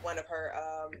one of her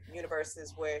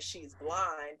universes where she's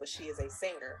blind, but she is a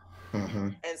singer. Mm-hmm.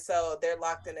 And so they're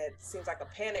locked in it. Seems like a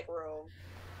panic room.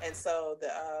 And so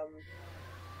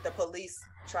the police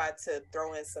tried to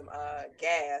throw in some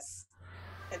gas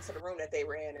into the room that they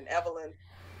were in. And Evelyn,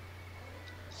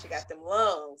 she got them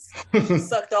lungs. She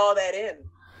sucked all that in.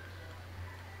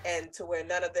 And to where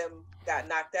none of them got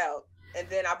knocked out. And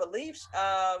then I believe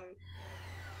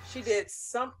she did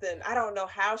something. I don't know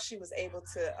how she was able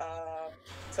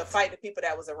to fight the people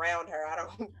that was around her. I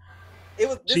don't.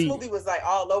 This movie was like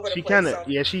all over the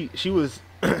place. She was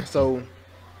so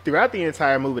throughout the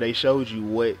entire movie they showed you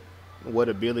what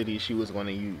ability she was going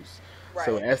to use. Right.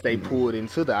 So as they pulled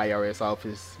into the IRS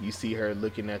office, you see her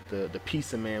looking at the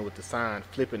pizza man with the sign,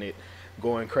 flipping it,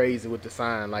 going crazy with the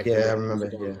sign, like I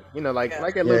remember. Yeah. Like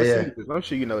at Little Caesars. I'm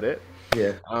sure you know that.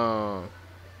 Yeah.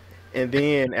 And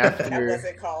then after that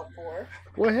wasn't called for.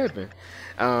 What happened?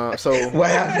 So what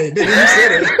happened? You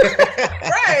said it.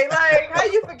 Right, like how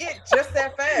you forget just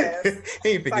that fast?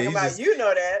 He forget. Talking about you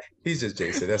know that. He's just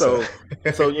Jason. That's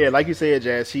so yeah, like you said,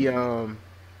 Jazz.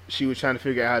 She was trying to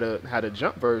figure out how to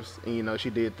jump verse, and she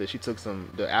took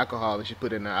the alcohol and she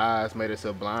put it in her eyes, made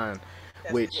herself blind.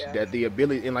 That the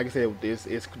ability, and like I said, it's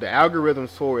the algorithms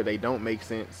for it. They don't make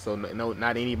sense. So no,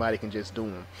 not anybody can just do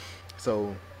them.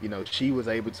 So she was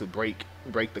able to break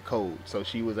the code. So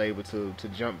she was able to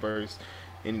jump verse,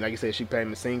 and like I said, she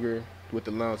became a singer with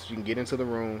the lungs. So she can get into the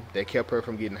room. That kept her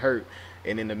from getting hurt.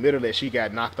 And in the middle of that, she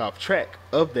got knocked off track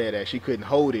of that she couldn't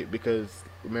hold it because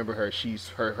remember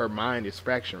her mind is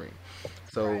fracturing.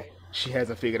 So she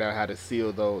hasn't figured out how to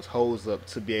seal those holes up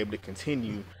to be able to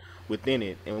continue within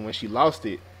it. And when she lost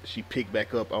it, she picked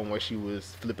back up on where she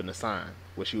was flipping the sign,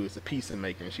 where she was a pizza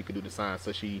maker and she could do the sign.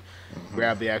 So she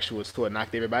grabbed the actual sword,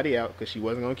 knocked everybody out because she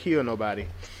wasn't gonna kill nobody.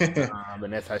 And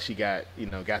that's how she got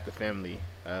the family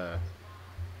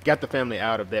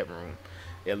out of that room,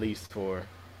 at least for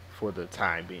the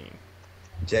time being.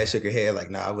 Jazz shook her head like,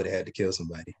 "Nah, I would have had to kill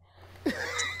somebody."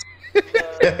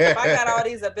 If I got all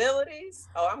these abilities,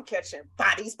 I'm catching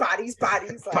bodies. Like,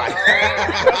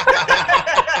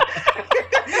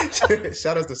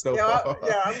 Shout out to Snowfall.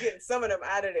 I'm getting some of them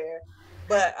out of there.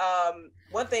 But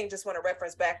one thing, just want to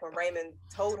reference back when Raymond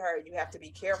told her you have to be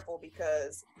careful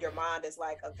because your mind is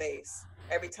like a vase.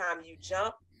 Every time you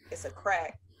jump, it's a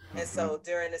crack. And so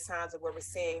during the times where we're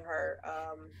seeing her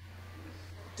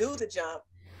do the jump,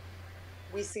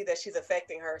 we see that she's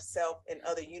affecting herself in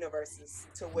other universes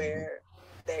to where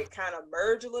they kind of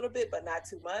merge a little bit, but not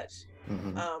too much.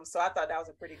 So I thought that was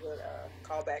a pretty good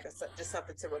callback, just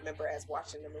something to remember as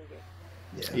watching the movie.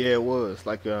 Yeah, it was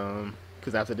like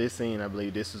because after this scene, I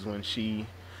believe this is when she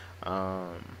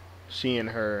and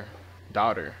her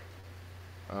daughter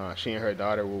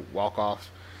will walk off.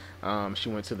 She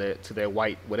went to their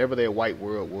white, whatever their white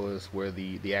world was, where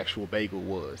the actual bagel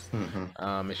was.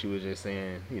 And she was just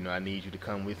saying, I need you to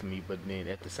come with me. But then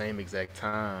at the same exact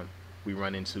time, we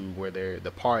run into where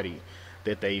the party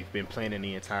that they've been planning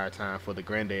the entire time for the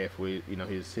granddad for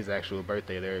his actual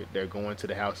birthday. They're going to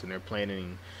the house and they're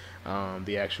planning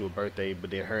the actual birthday. But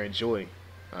then her and Joy,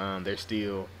 they're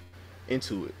still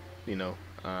into it,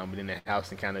 But in the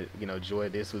house and kind of Joy.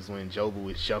 This was when Jobu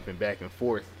was jumping back and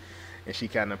forth. And she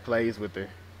kind of plays with her.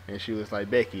 And she was like,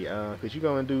 "Becky, could you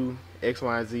go and do X,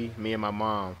 Y, and Z? Me and my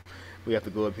mom, we have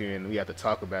to go up here and we have to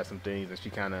talk about some things." And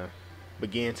she kind of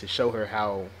began to show her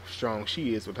how strong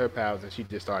she is with her powers. And she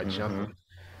just started jumping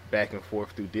back and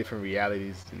forth through different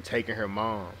realities and taking her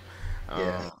mom,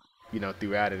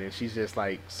 throughout it. And she's just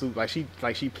like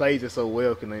she plays it so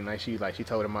well. Cause then she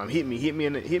told her mom, hit me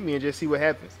and just see what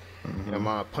happens.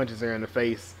 Mom punches her in the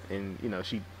face, and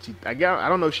I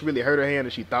don't know if she really hurt her hand or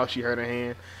she thought she hurt her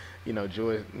hand.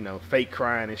 Joy, fake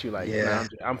crying, and she like, "Nah,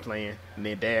 I'm playing." And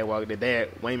then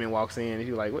Wayman walks in, and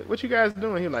she's like, "What you guys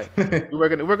doing?" He's like,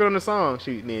 "We're working on the song."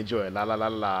 Then Joy, la la la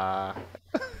la.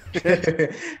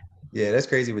 Yeah, that's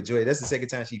crazy with Joy. That's the second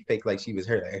time she faked like she was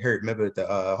hurt. Like hurt. Remember the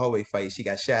hallway fight? She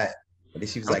got shot, but then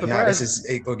she was like, "Nah, this is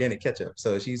organic ketchup."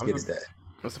 So she's good at that.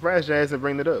 I'm surprised Jazz didn't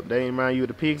bring it up. They didn't remind you of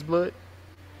the pig's blood?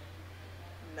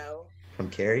 No. From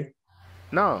Carrie?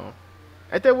 No.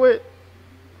 Ain't that what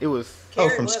it was?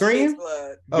 Carrie from was Scream?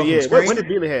 Blood. Oh, yeah. What did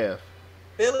Billy have?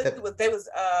 Billy was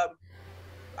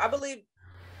I believe.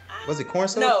 Was it corn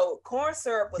syrup? No, corn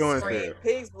syrup was Scream.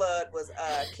 Pig's blood was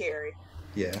Carrie.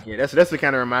 Yeah. That's what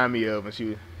kind of remind me of when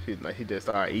she just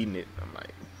started eating it. I'm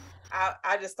like,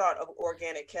 I just thought of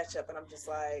organic ketchup, and I'm just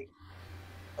like,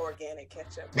 organic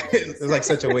ketchup. It was like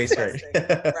such a waste, right?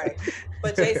 Right.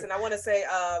 But Jason, I want to say,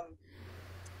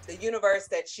 the universe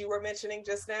that you were mentioning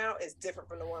just now is different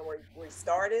from the one where we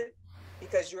started,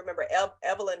 because you remember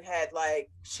Evelyn had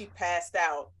she passed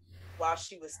out while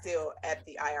she was still at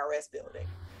the IRS building,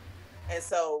 and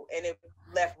it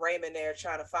left Raymond there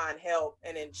trying to find help,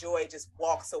 and then Joy just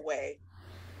walks away.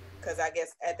 Because I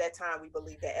guess at that time we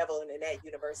believed that Evelyn in that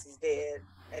universe is dead,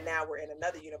 and now we're in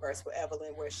another universe with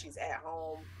Evelyn where she's at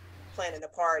home planning a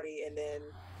party, and then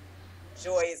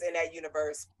Joy is in that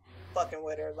universe fucking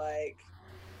with her.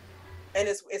 And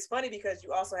it's funny because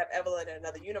you also have Evelyn in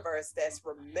another universe that's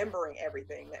remembering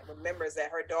everything, that remembers that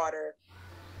her daughter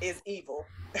is evil.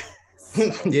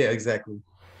 Yeah, exactly.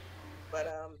 But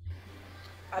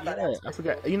I thought that was I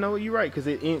forgot. cool. You know, you're right, because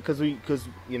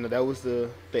that was the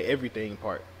everything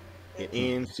part. It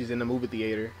ends. She's in the movie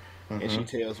theater, and she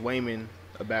tells Wayman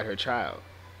about her child,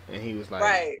 and he was like,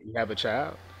 Right. "You have a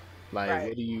child? Like, Right.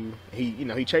 what do you?"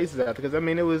 He chases after, because I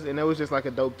mean, it was just like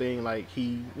a dope thing. Like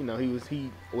he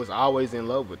was always in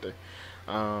love with her,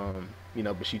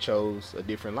 but she chose a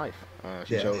different life.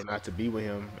 She chose not to be with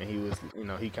him, and he was,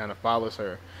 he kind of follows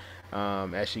her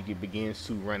as she begins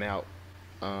to run out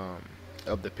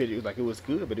of the picture. It was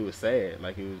good, but it was sad.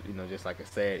 Like it was, just like a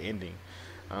sad ending.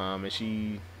 And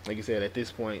she, like you said, at this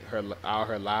point, all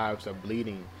her lives are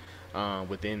bleeding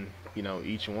within,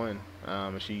 each one.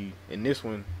 And she, in this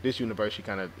universe, she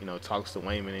kind of, talks to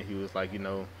Wayman, and he was like,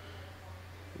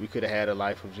 we could have had a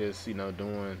life of just,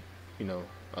 doing,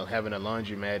 having a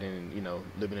laundromat and,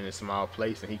 living in a small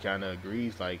place. And he kind of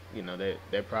agrees, like,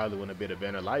 that probably wouldn't have been a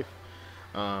better life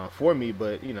for me,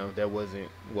 but, that wasn't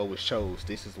what was chose.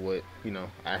 This is what,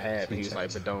 I had. And he was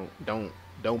like, but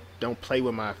don't play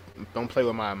with my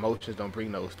emotions. Don't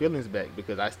bring those feelings back,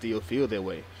 because I still feel that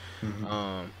way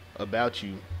about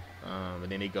you.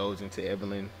 And then it goes into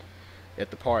Evelyn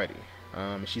at the party.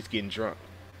 She's getting drunk,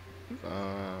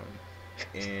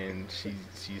 and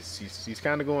she's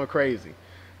kind of going crazy.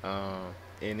 And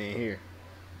then here,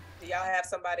 do y'all have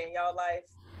somebody in y'all life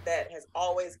that has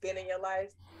always been in your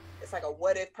life? It's like a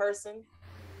what if person,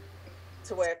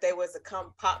 to where if they was to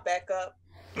come pop back up,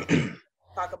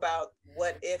 talk about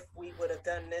what if we would have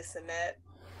done this and that,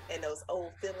 and those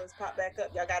old feelings pop back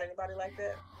up. Y'all got anybody like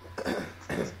that?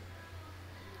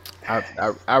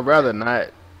 I'd rather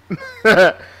not.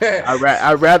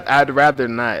 I'd rather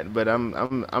not. But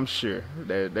I'm sure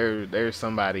there's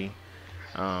somebody.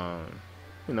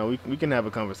 We can have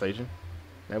a conversation.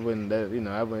 I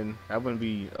wouldn't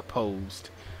be opposed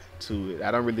to it.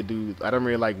 I don't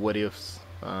really like what ifs,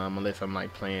 unless I'm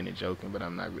like playing and joking. But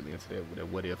I'm not really into that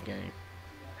what if game.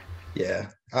 Yeah,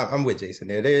 I'm with Jason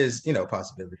there. There's,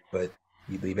 possibility, but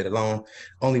we leave it alone.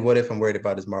 Only what if I'm worried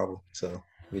about is Marvel, so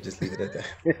we just leave it at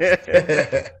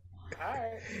that. All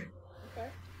right.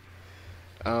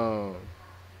 Okay.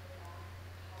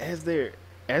 As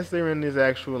they're in this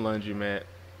actual laundromat,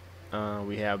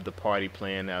 we have the party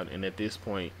playing out, and at this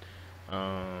point,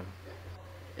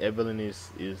 Evelyn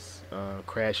is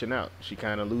crashing out. She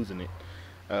kind of losing it.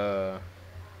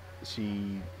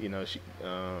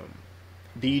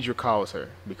 Deidre calls her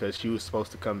because she was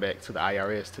supposed to come back to the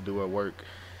IRS to do her work,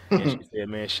 and she said,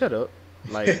 "Man, shut up!"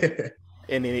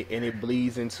 And it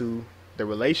bleeds into the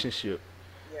relationship,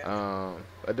 the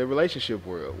relationship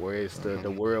world, where it's the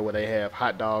world where they have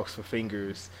hot dogs for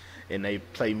fingers, and they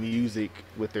play music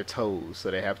with their toes,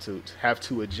 so they have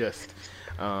to adjust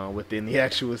within the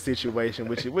actual situation.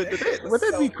 Would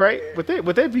that be crazy?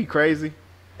 Would that be crazy?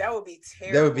 That would be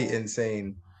terrible. That would be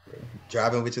insane.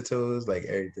 Driving with your toes, like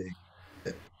everything.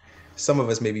 Some of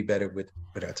us may be better with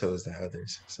our toes than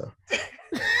others. So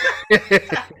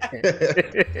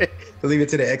leave it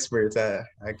to the experts. I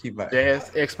keep my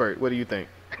expert. What do you think?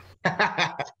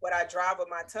 Would I drive with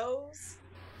my toes?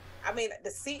 I mean, the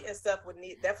seat and stuff would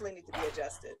definitely need to be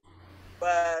adjusted.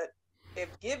 But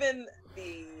if given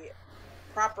the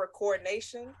proper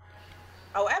coordination,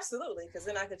 oh, absolutely, because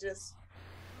then I could just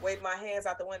wave my hands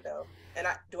out the window. And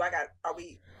do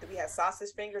we have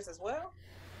sausage fingers as well?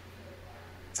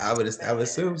 I would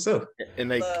assume so. And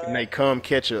they come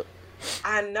ketchup.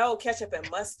 I know ketchup and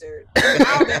mustard.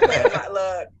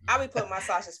 I'll be putting my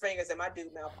sausage fingers in my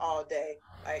dude mouth all day.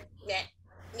 Like, yeah.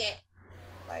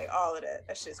 Like all of that.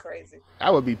 That shit's crazy. I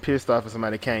would be pissed off if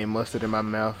somebody came mustard in my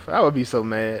mouth. I would be so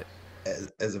mad.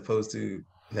 As opposed to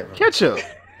ketchup.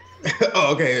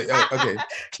 Oh, okay. Okay.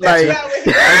 Like,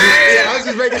 I was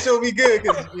just making sure we good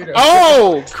because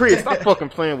Oh, Chris, stop fucking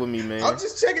playing with me, man. I'm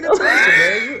just checking the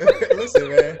temperature, man. Listen,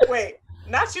 man. Wait,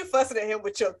 not you fussing at him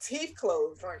with your teeth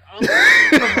closed. Like,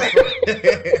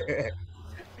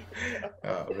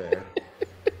 oh man.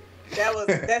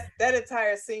 That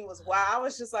entire scene was wild. I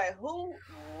was just like, who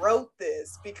wrote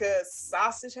this? Because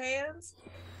sausage hands.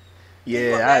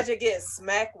 Yeah, imagine getting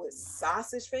smacked with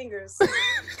sausage fingers. Man,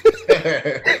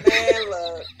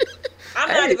 look, I'm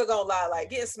not even gonna lie. Like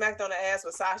getting smacked on the ass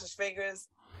with sausage fingers,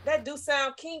 that do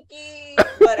sound kinky.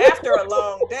 But after a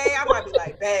long day, I might be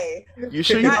like, babe. You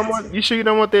sure you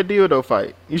don't want that dildo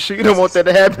fight? You sure you don't want that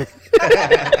to happen?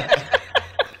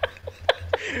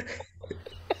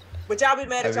 Would y'all be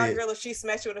mad at y'all girl if she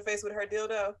smacked you in the face with her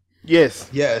dildo? Yes.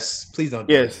 Yes. Please don't.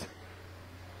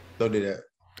 Don't do that.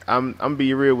 I'm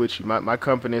being real with you. My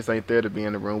confidence ain't there to be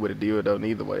in the room with a dildo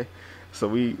neither way. So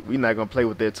we not gonna play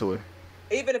with that toy.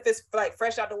 Even if it's like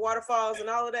fresh out the waterfalls and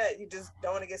all of that, you just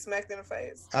don't want to get smacked in the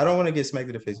face. I don't want to get smacked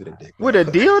in the face with a dick. With a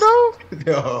dildo?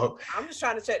 No. I'm just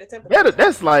trying to check the temperature. Yeah,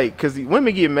 that's like, because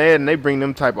women get mad and they bring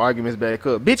them type of arguments back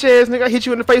up. Bitch ass nigga, I hit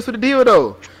you in the face with a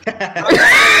dildo.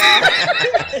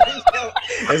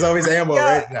 There's always ammo,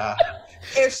 right? Nah.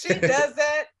 If she does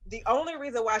that, the only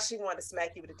reason why she wanted to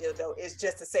smack you with a dildo is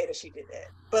just to say that she did that.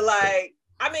 But like,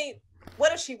 I mean,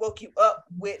 what if she woke you up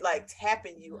with like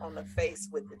tapping you on the face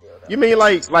with the dildo? You mean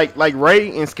like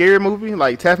Ray in Scary Movie?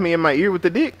 Like tap me in my ear with the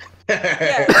dick?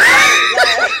 Yeah,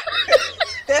 like,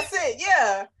 that's it.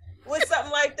 Yeah, with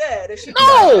something like that. If she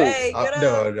hey, get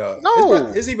up.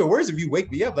 No. It's even worse if you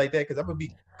wake me up like that because I'm gonna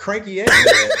be cranky and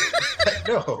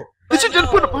no. Did you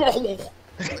just put a come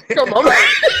on?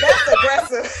 That's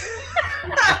aggressive.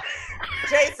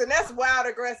 Jason, that's wild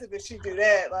aggressive if she do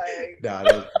that. Like, nah,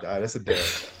 that's a dare.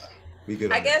 We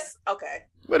good. I guess. Okay.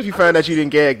 What if you find out you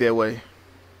didn't gag that way?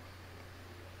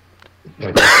 Yo.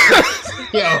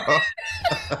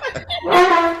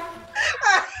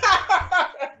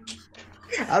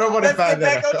 I don't want to find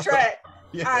that. Let's get back on track.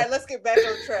 Yeah. All right, let's get back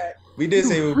on track. We did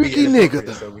say it would Ricky be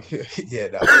nigga. So yeah,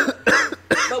 no.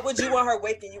 But would you want her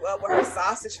waking you up with her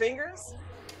sausage fingers?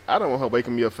 I don't want her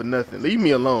waking me up for nothing. Leave me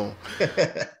alone. No,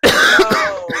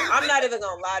 I'm not even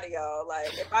gonna lie to y'all.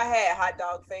 Like, if I had hot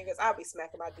dog fingers, I'd be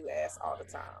smacking my dude ass all the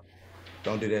time.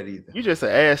 Don't do that either. You just an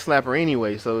ass slapper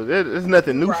anyway, so there's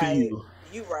nothing new for you.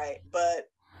 You right, but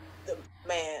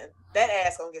that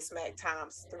ass gonna get smacked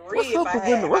times 3 if I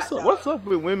had What's up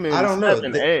with women? I don't know.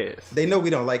 Ass? They know we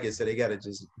don't like it, so they gotta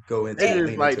just go into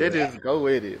it. They just go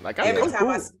with it. Like every time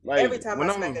I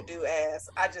smack a dude ass,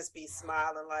 I just be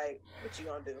smiling like, "What you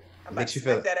gonna do? I'm about to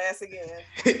smack that ass again."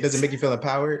 Does it make you feel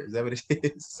empowered? Is that what it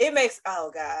is? It makes.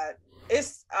 Oh God,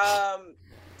 it's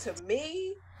to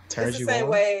me, turns it's you the same on?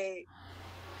 way.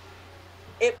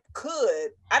 It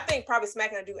could. I think probably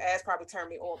smacking a dude ass probably turned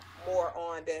me more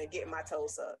on than getting my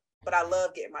toes up. But I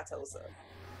love getting my toes up.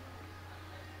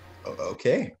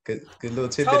 Okay, good little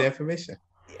tidbit of information.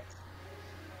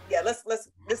 Yeah. Let's turn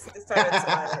this to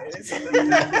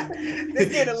this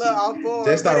getting a little off board.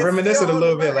 Just start reminiscing a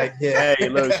little bit, like Hey,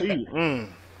 look, she.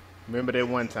 Remember that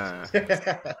one time?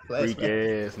 Freak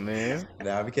ass, man.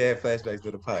 Nah, we can't have flashbacks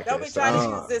to the podcast. Don't be trying to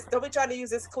use this. Don't be trying to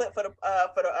use this clip for the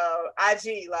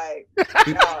IG. Like,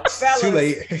 fellas, too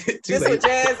late. This what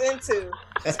Jazz into.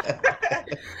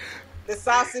 The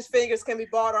sausage fingers can be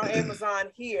bought on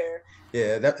Amazon here.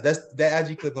 Yeah, that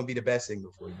IG clip gonna be the best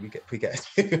signal for you. We got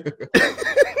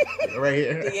right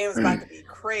here. DM's about to be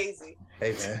crazy.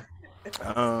 Hey man.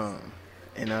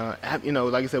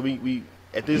 Like I said, we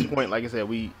at this point, like I said,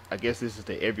 I guess this is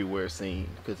the everywhere scene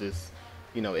because it's,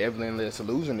 Evelyn is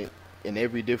losing it in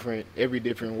every different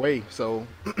way. So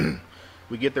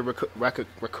we get the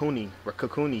Rakakuni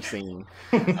scene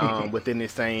within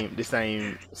this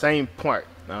same part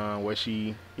where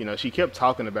she kept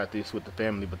talking about this with the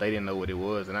family, but they didn't know what it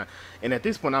was. And at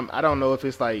this point, I don't know if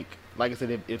it's like I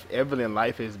said, if Evelyn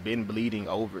life has been bleeding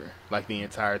over like the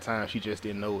entire time, she just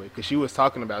didn't know it because she was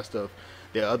talking about stuff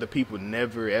that other people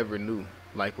never ever knew,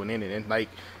 like within it. And like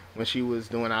when she was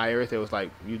doing IRS, it was like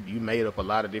you made up a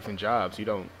lot of different jobs. You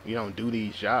don't do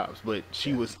these jobs, but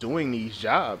she was doing these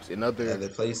jobs in other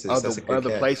places. Other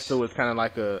places, so it's kind of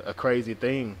like a crazy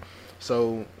thing.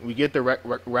 So we get the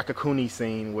Rakakuni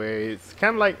scene where it's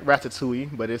kind of like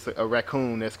Ratatouille, but it's a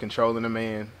raccoon that's controlling a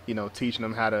man, teaching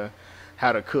him how to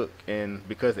cook. And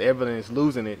because Evelyn is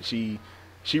losing it, she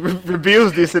She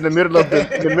reveals this in the middle of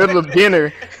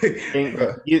dinner,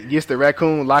 and gets the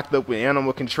raccoon locked up with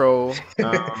animal control.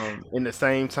 In the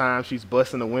same time, she's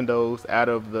busting the windows out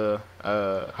of the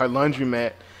her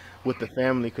laundromat with the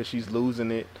family because she's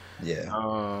losing it.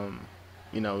 Yeah.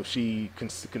 She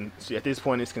at this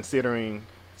point is considering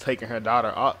taking her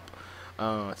daughter up,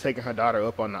 on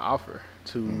the offer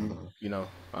to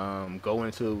go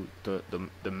into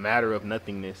the matter of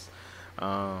nothingness.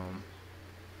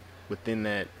 Within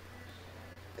that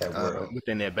world,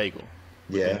 within that bagel.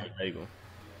 Yeah.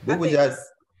 What would y'all?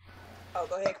 Oh,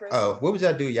 go ahead, Chris. Oh, what would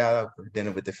y'all do? Y'all for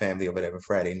dinner with the family or whatever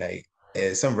Friday night,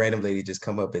 and some random lady just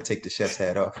come up and take the chef's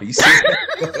hat off. Are you see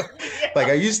like,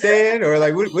 are you staying or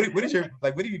like what is your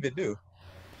like? What do you even do?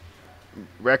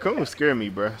 Raccoons scare me,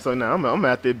 bro. So now I'm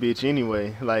out there, bitch.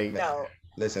 Anyway, like, no.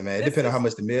 Listen, man. Depending on how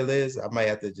much the meal is, I might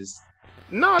have to just.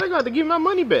 No, they're going to give me my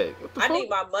money back. I need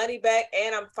my money back,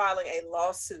 and I'm filing a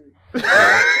lawsuit. Because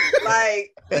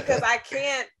I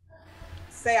can't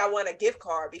say I want a gift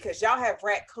card because y'all have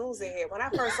raccoons in here. When I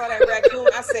first saw that raccoon,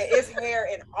 I said, it's hair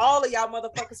in all of y'all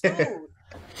motherfuckers' food.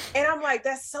 And I'm like,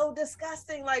 that's so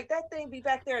disgusting. Like, that thing be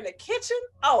back there in the kitchen?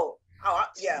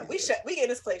 Yeah, we get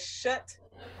this place shut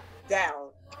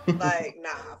down. Like, nah,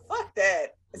 fuck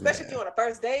that. Especially if you're on a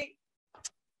first date.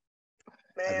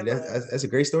 Man, that's a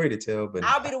great story to tell, but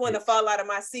I'll be the one to fall out of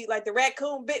my seat like the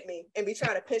raccoon bit me and be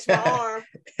trying to pinch my arm.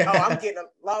 I'm getting a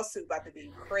lawsuit about to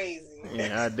be crazy.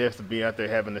 Yeah, I'd definitely be out there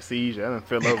having a seizure. I done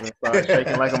fell over and started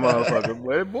shaking like a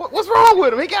motherfucker. Boy, what's wrong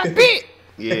with him? He got bit.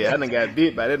 Yeah, I done got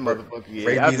bit by that motherfucker. Yeah,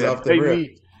 Rabies off the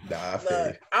rip.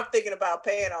 Look, I'm thinking about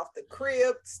paying off the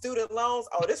crib, student loans.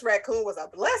 Oh, this raccoon was a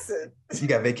blessing. You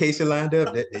got vacation lined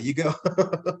up. There you go.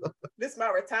 This is my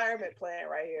retirement plan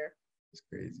right here. It's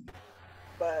crazy.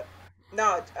 But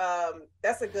no,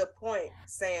 that's a good point,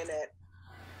 saying that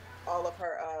all of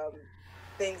her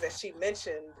things that she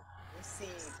mentioned, you see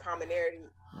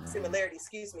similarity,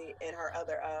 in her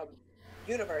other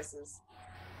universes.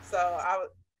 So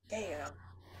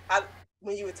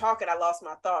when you were talking, I lost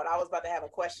my thought. I was about to have a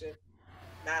question.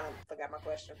 Now I forgot my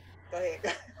question. Go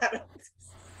ahead.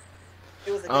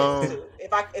 It was a good too.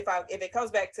 If it comes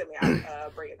back to me,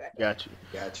 I'll bring it back. Got you.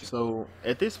 So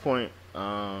at this point,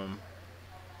 like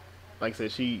I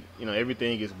said, she,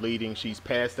 everything is bleeding. She's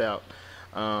passed out,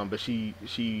 but she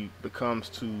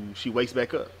wakes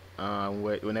back up.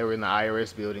 When they were in the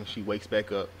IRS building, she wakes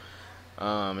back up,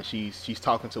 and she's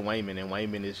talking to Wayman, and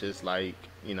Wayman is just like,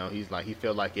 he's like, he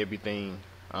felt like everything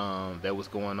that was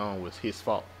going on was his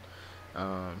fault,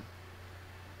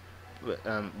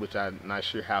 which I'm not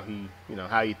sure how he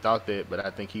thought that, but I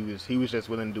think he was just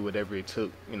willing to do whatever it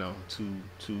took, to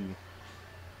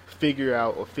figure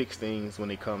out or fix things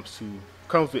when it comes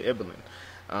with Evelyn.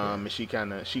 And she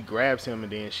grabs him,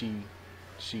 and then she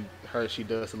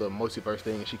does a little multiverse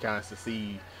thing, and she kind of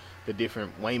sees the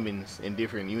different Waymans in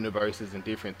different universes and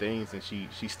different things, and she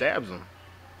stabs him.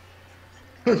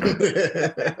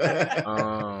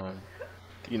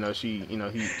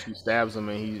 She stabs him,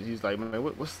 and he's like, man,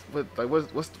 what's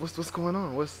going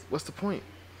on? What's the point?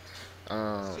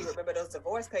 She remember those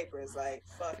divorce papers, like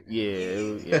fuck.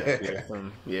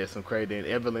 Some crazy.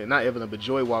 And not Evelyn, but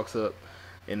Joy walks up,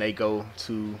 and they go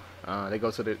to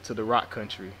the rock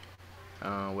country,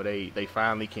 where they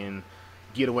finally can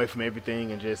get away from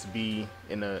everything and just be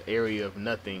in an area of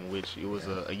nothing, which it was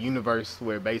a universe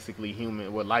where basically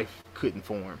life couldn't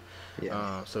form.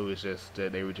 So it's just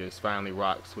that they were just finally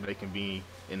rocks where they can be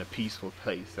in a peaceful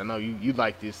place. I know you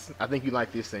like this. I think you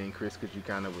like this saying, Chris, because you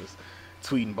kind of was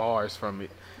tweeting bars from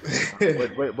it.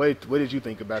 What did you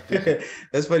think about this?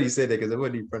 That's funny you said that because it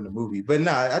wasn't even from the movie. But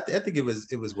I think it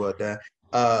was well done.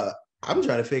 I'm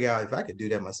trying to figure out if I could do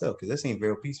that myself because that seemed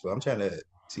real peaceful. I'm trying to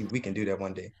see if we can do that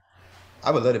one day. I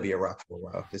would love to be a rock for a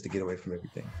while just to get away from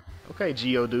everything. Okay,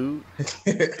 Geo dude. Yo,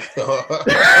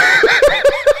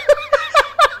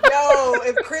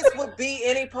 if Chris would be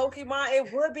any Pokemon,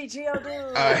 it would be Geo dude.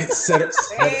 All right, settle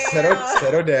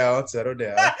down.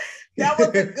 That was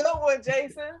a good one,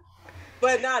 Jason.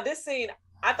 But this scene,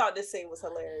 I thought this scene was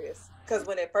hilarious because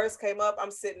when it first came up,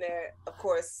 I'm sitting there, of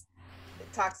course,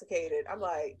 intoxicated. I'm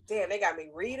like, damn, they got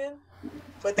me reading,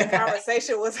 but the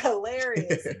conversation was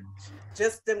hilarious.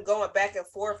 Just them going back and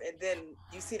forth, and then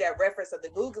you see that reference of the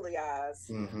googly eyes,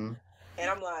 and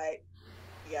I'm like,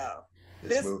 yo,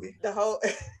 this movie, the whole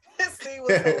this scene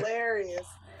was hilarious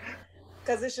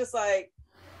because it's just like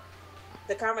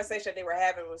the conversation they were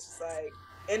having was just like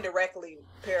indirectly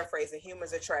paraphrasing,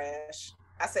 humans are trash.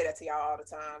 I say that to y'all all the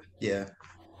time. Yeah,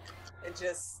 and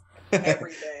just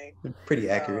everything. Pretty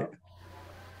accurate.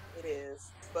 It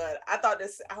is. but I thought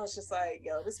this. I was just like,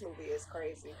 yo, this movie is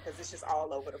crazy because it's just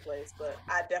all over the place. But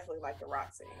I definitely like the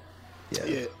rock scene.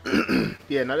 Yeah,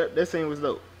 yeah. No, that scene was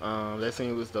dope. That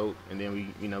scene was dope, and then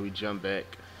we jump back.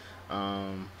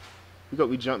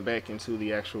 We jump back into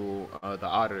the actual the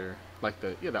auditor, like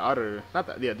the auditor, not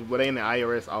the but they in the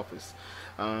IRS office.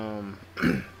 Um,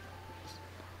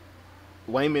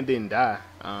 Wayman didn't die.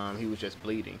 He was just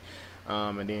bleeding.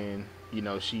 And then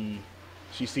she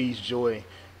sees Joy.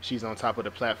 She's on top of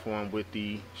the platform with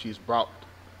she's brought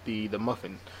the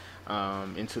muffin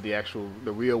into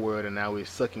the real world, and now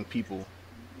it's sucking people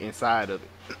inside of it.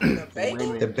 The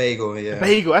bagel? The bagel, yeah. The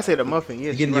bagel. I said the muffin.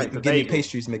 Yeah, you're getting your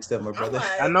pastries mixed up, my brother.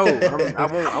 I know.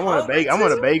 I want a bagel. I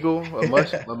want a bagel,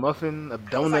 a muffin, a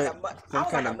donut. I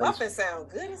was like, a muffin sound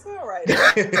good as hell right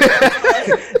now.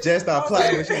 Just start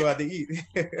plotting when she go out to eat.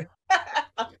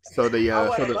 So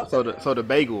the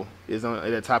bagel is on at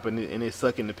the top and it's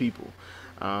sucking the people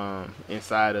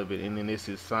inside of it, and then this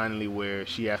is finally where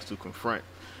she has to confront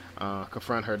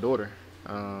her daughter.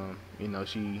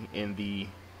 She in the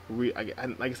like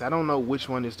I said, I don't know which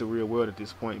one is the real world at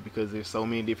this point because there's so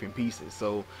many different pieces.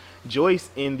 So Joyce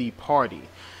in the party,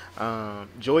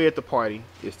 Joy at the party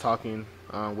is talking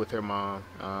with her mom,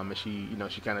 and she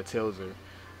kind of tells her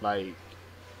like,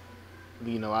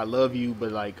 I love you,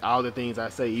 but like all the things I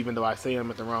say, even though I say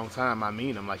them at the wrong time, I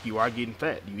mean them. Like, you are getting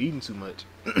fat, you eating too much.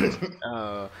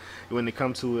 When it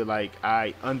comes to it, like,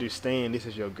 I understand this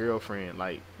is your girlfriend,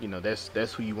 like,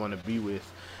 that's who you want to be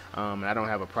with. And I don't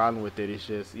have a problem with it. It's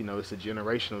just, it's a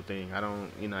generational thing. I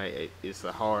don't, it's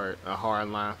a hard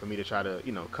line for me to try to,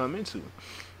 come into.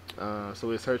 So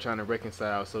it's her trying to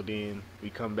reconcile. So then we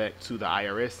come back to the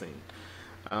IRS scene.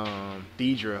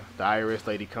 Deidre, the IRS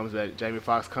lady, comes back. Jamie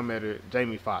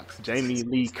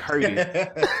Lee Curtis.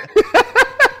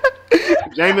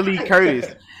 Jamie Lee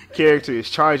Curtis character is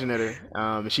charging at her,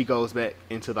 and she goes back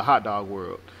into the hot dog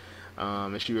world.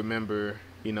 And she remember,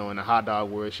 in the hot dog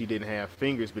world, she didn't have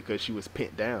fingers because she was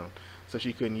pinned down, so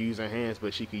she couldn't use her hands,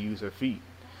 but she could use her feet.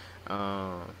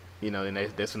 And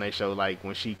that's when they show like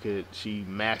when she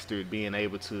mastered being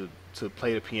able to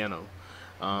play the piano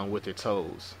with her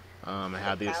toes. And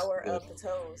how the power of the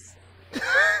toes.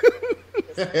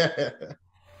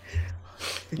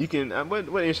 You can.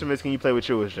 What instruments can you play with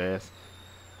yours, Jazz?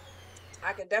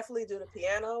 I can definitely do the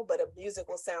piano, but the music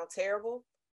will sound terrible.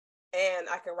 And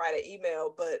I can write an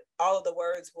email, but all of the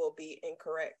words will be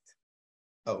incorrect.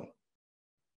 Oh.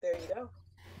 There you go.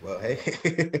 Well, hey.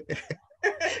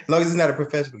 As long as it's not a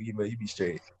professional email, you be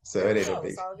straight. So it ain't no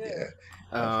big.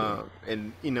 Yeah.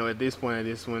 And at this point,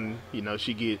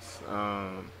 she gets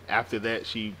after that,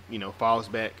 she falls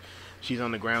back. She's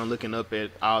on the ground looking up at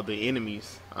all the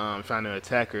enemies trying to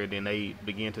attack her. Then they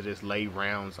begin to just lay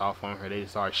rounds off on her. They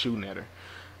start shooting at her.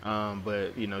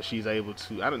 But she's able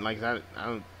to. I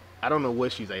don't know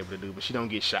what she's able to do, but she don't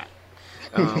get shot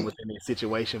within that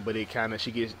situation. But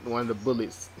she gets one of the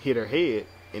bullets hit her head,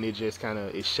 and it just kind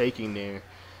of is shaking there,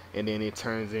 and then it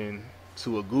turns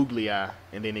into a googly eye,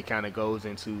 and then it kind of goes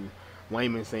into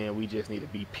Wayman saying we just need to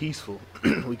be peaceful.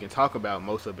 We can talk about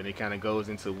most of it. It kind of goes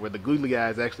into where the googly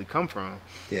eyes actually come from.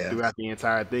 Yeah. Throughout the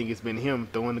entire thing, it's been him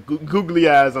throwing the googly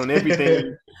eyes on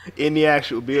everything in the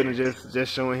actual building,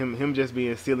 just showing him just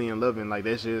being silly and loving. Like,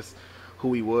 that's just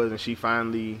who he was, and she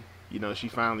finally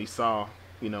saw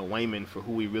Wayman for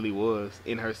who he really was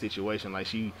in her situation. Like,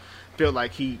 she felt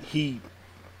like he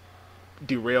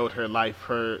derailed her life,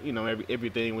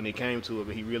 everything when it came to it,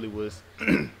 but he really was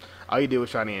all he did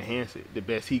was try to enhance it the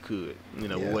best he could,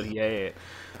 with what he had.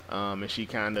 And she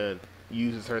kind of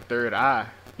uses her third eye,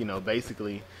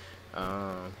 basically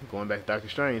going back to Doctor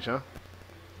Strange, huh?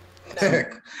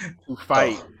 to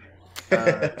fight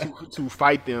to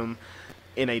fight them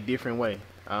in a different way.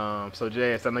 So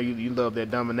Jazz, I know you love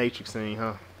that dominatrix scene,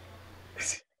 huh?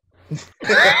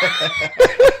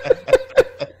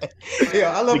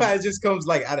 Yeah, I love how it just comes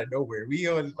like out of nowhere. We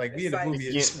in the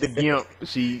movie. The gimp.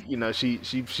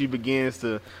 She begins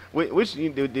to. Which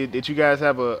did you guys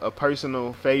have a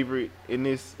personal favorite in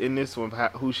this one?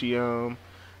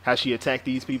 How she attacked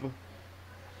these people?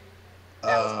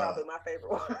 That was probably my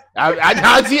favorite one.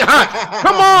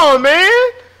 Come on,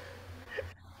 man.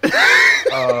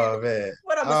 Oh man.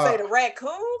 What I'm gonna say, the raccoon?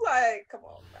 Like, come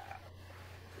on.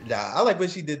 Nah, I like when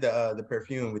she did the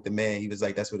perfume with the man. He was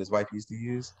like, "That's what his wife used to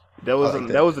use." That was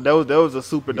a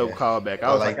super dope callback.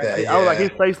 I was like, I was like, his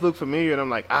face looked familiar, and I'm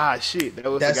like, shit, that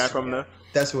was the guy from the.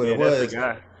 That's what it was. That's the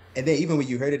guy. And then even when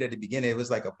you heard it at the beginning, it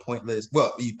was like a pointless.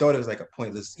 Well, you thought it was like a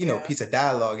pointless, piece of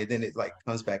dialogue, and then it like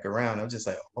comes back around. I'm just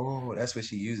like, oh, that's what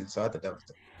she using. So I thought that was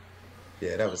dope.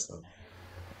 Yeah, that was dope.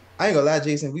 I ain't gonna lie,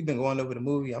 Jason. We've been going over the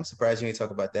movie. I'm surprised you ain't talk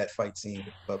about that fight scene with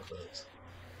the butt plugs.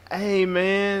 Hey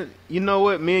man, you know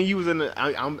what? Me and you was in the.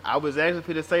 I was actually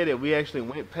going to say that we actually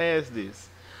went past this.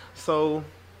 So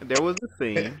there was a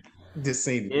scene This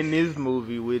scene. in this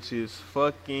movie which is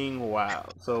fucking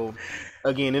wild. So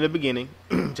again, in the beginning,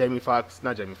 Jamie Foxx,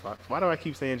 not Jamie Foxx. Why do I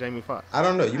keep saying Jamie Foxx? I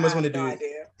don't know. You must want to no do.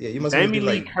 idea. Yeah, you must want to Jamie do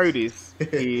Lee like. Curtis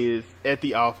is at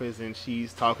the office and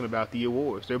she's talking about the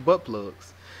awards. They're butt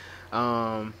plugs.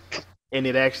 Um, and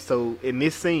it actually, so in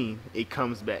this scene, it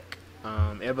comes back.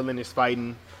 Evelyn is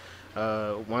fighting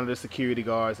one of the security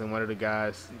guards and one of the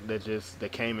guys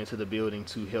that came into the building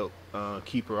to help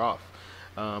keep her off.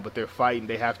 But they're fighting.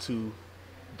 They have to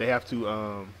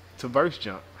verse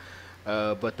jump.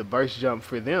 But the verse jump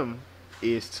for them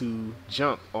is to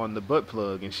jump on the butt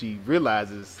plug, and she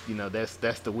realizes,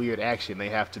 that's the weird action they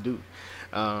have to do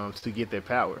to get their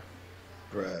power.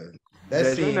 Bruh. That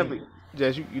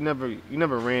Jazz, scene. you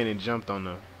never ran and jumped on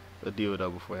a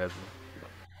dildo before, have you?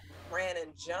 Ran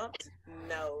and jumped?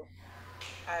 No,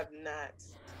 I have not.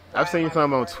 I've Why am seen I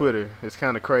some on running? Twitter. It's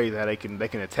kind of crazy how they can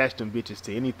attach them bitches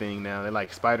to anything now. They're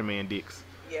like Spider-Man dicks.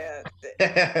 Yeah.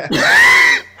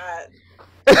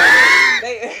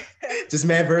 They just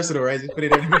mad versatile, right? Just put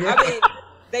it everywhere. I mean,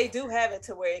 they do have it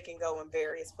to where it can go in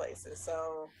various places.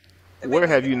 So where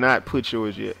have you not put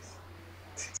yours yet?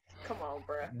 Come on,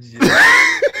 bro.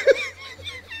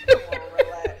 Come on,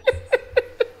 relax.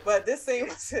 But this scene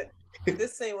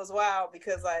was wild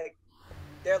because like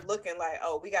they're looking like,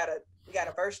 oh, we got a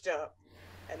verse jump,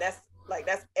 and that's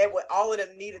what all of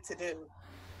them needed to do.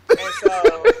 And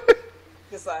so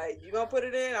it's like, you gonna put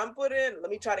it in, I'm putting it in. Let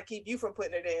me try to keep you from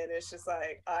putting it in. It's just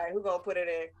like, all right, who gonna put it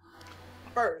in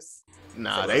first?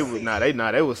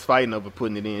 They was fighting over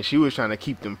putting it in. She was trying to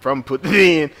keep them from putting it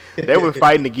in. They were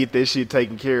fighting to get that shit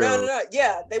taken care of. No.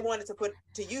 Yeah, they wanted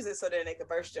to use it so then they could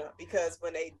verse jump, because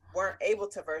when they weren't able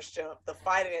to verse jump, the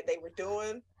fighting that they were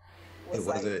doing was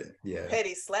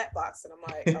petty slap boxing. I'm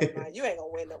like, oh no, you ain't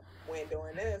gonna win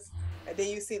doing this. And then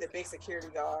you see the big security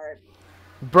guard,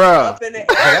 bruh, up in the air.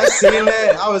 I seen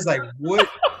that. I was like, what?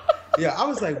 Yeah, I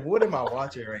was like, what am I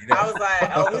watching right now? I was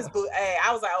like, oh, his booty. Hey,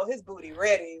 I was like, oh, his booty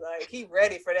ready. Like, he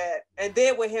ready for that. And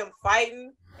then with him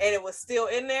fighting and it was still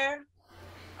in there,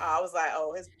 I was like,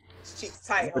 oh, his cheeks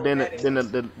tight. But then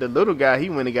the little guy, he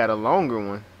went and got a longer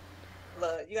one.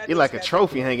 Look, he like a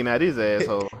trophy hanging out his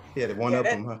asshole. Yeah, the one up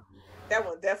him, huh? That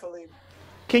one definitely.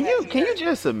 Can you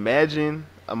just imagine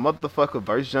a motherfucker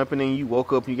verse jumping and you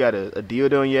woke up and you got a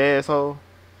dildo in your asshole?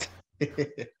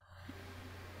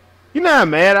 You know how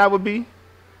mad I would be?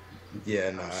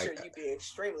 Yeah, no. I'm sure you'd be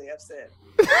extremely upset.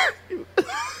 I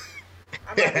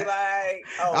might be like,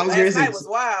 oh, last night was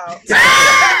wild.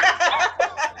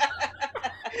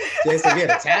 Jason get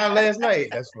a town last night.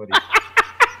 That's funny.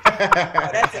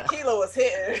 That tequila was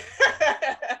hitting.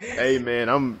 Hey man,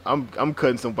 I'm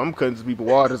cutting some people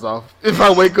waters off if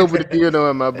I wake up with a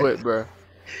dildo in my butt, bro.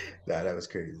 Nah, that was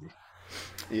crazy.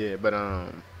 Yeah, but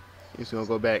just gonna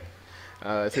go back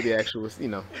to the actual,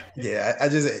 Yeah, I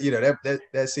just,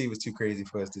 that scene was too crazy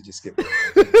for us to just skip.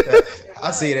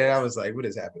 I see that. I was like, what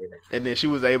is happening? And then she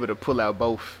was able to pull out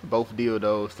both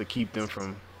dildos to keep them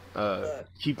from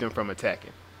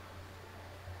attacking.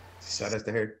 Shout out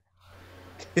to her.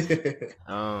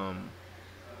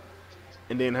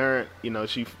 And then her,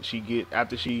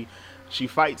 she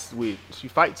fights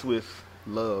with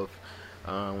Love.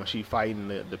 When she fighting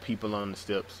the people on the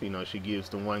steps, she gives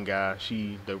the one guy,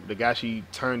 the guy she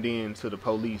turned in to the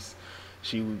police,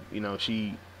 she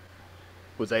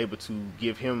was able to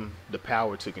give him the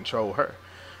power to control her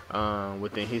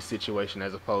within his situation,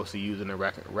 as opposed to using a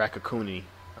Rakakuni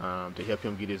to help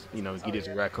him get his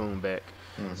raccoon back.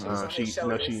 Mm-hmm.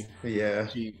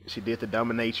 She did the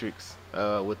dominatrix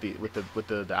with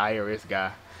the IRS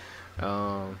guy,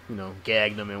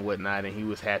 gagged him and whatnot, and he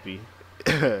was happy.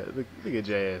 look at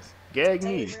Jazz. Gag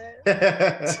me.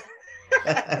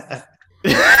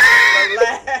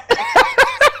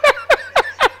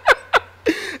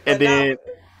 And then,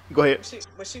 go ahead.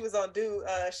 When she was on dude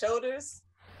shoulders,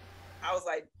 I was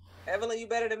like, Evelyn, you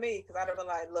better than me, because I'd have been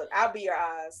like, look, I'll be your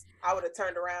eyes. I would have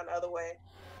turned around the other way,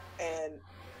 and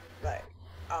like,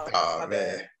 oh man.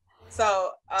 Bad.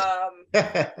 So,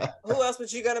 who else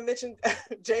was you gonna mention,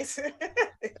 Jason?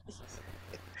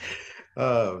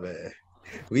 Oh man.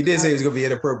 We did say it was gonna be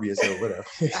inappropriate, so whatever.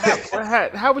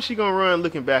 How was she gonna run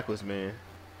looking backwards, man?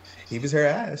 He was her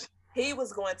ass. He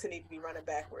was going to need to be running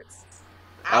backwards.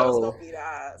 I was gonna be the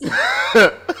eyes.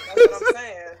 That's what I'm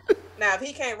saying. Now, if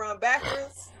he can't run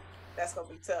backwards, that's gonna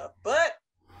be tough. But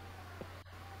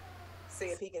see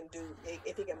if he can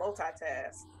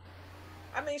multitask.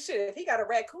 I mean, if he got a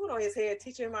raccoon on his head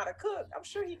teaching him how to cook, I'm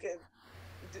sure he could.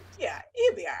 Yeah,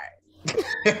 he'll be all right.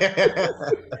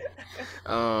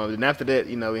 And after that,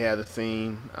 we had the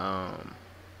scene.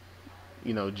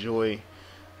 Joy,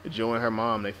 and her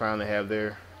mom, they finally have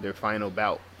their final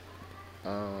bout.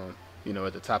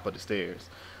 At the top of the stairs,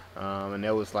 and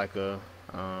that was like a,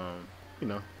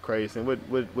 crazy. And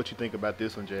what you think about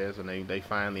this one, Jazz? When they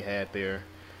finally had their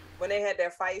when they had their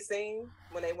fight scene,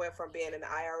 when they went from being in the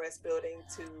IRS building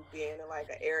to being in like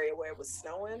an area where it was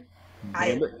snowing,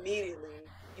 I immediately.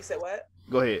 You said what?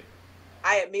 Go ahead.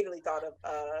 I immediately thought of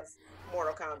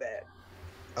Mortal Kombat.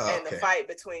 And the fight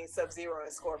between Sub-Zero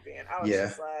and Scorpion. I was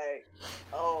just like,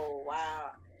 oh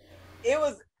wow. It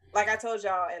was like I told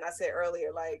y'all and I said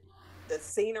earlier, like the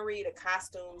scenery, the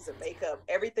costumes, the makeup,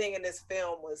 everything in this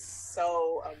film was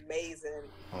so amazing.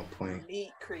 On point.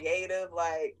 Neat, creative.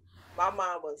 Like my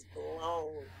mind was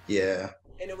blown. Yeah.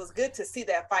 And it was good to see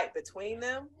that fight between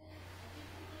them.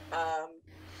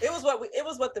 It was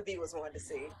what the viewers wanted to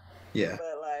see. Yeah.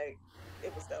 But like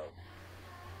it was dope.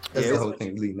 That's the whole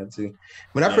thing leading up to.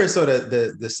 When I first saw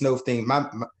the snow thing,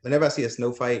 whenever I see a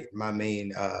snow fight, my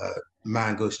main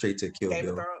mind goes straight to Kill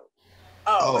Bill.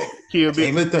 Oh, Kill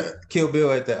Bill. Kill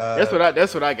Bill at the.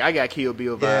 That's what I got. Kill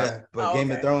Bill vibe. Yeah, but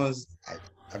Game of Thrones.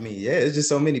 I mean, yeah, it's just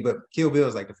so many. But Kill Bill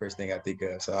is like the first thing I think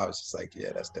of. So I was just like,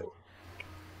 yeah, that's dope.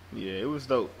 Yeah, it was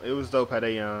dope. It was dope how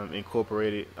they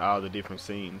incorporated all the different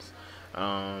scenes.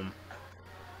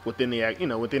 Within the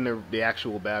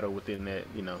actual battle, within that,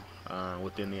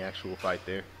 within the actual fight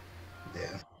there.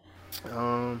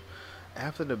 Yeah.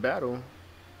 After the battle,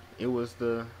 it was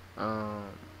the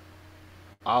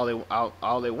all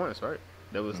at once, right?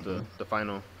 That was the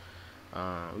final.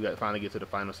 We got to finally get to the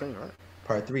final scene, right?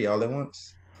 Part 3, all at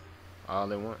once.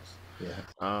 All at once.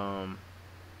 Yeah.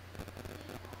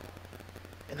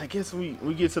 And I guess we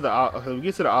get to the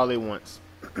all at once.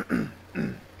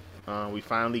 We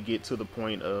finally get to the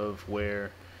point of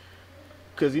where,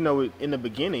 because in the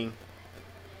beginning,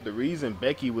 the reason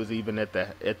Becky was even at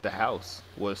the house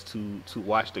was to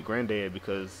watch the granddad,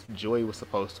 because Joy was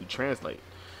supposed to translate.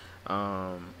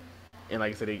 And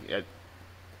like I said,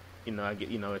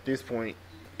 at this point,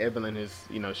 Evelyn is,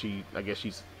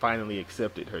 she's finally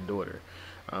accepted her daughter,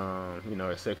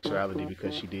 her sexuality,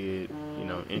 because she did,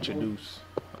 introduce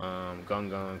Gung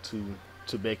Gung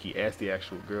to Becky as the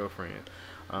actual girlfriend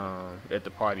at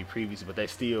the party previously, but that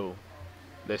still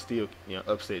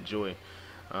upset Joy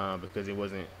because it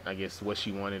wasn't, I guess, what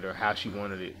she wanted or how she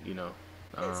wanted it,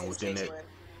 within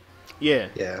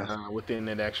that, within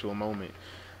that actual moment.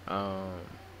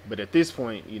 But at this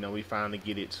point, we finally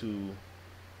get it to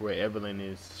where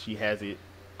Evelyn she has it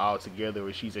all together,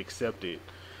 where she's accepted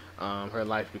her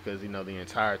life, because the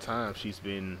entire time she's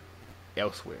been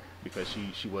elsewhere because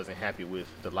she wasn't happy with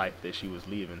the life that she was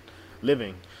living,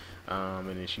 and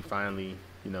then she finally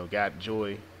got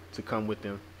Joy to come with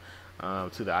them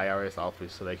to the IRS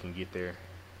office so they can get their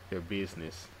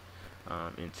business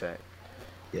intact.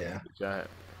 Yeah. Yeah.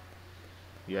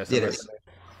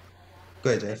 Go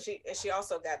ahead, Jay. And she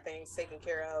also got things taken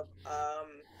care of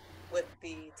with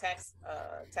the tax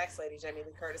lady, Jamie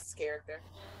Lee Curtis's character,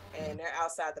 and they're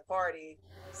outside the party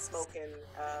smoking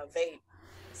vape.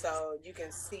 So you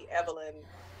can see Evelyn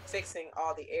fixing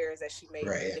all the errors that she made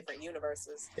in different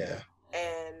universes. Yeah.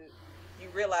 And you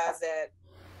realize that,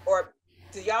 or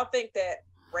do y'all think that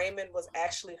Raymond was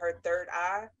actually her third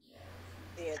eye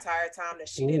the entire time that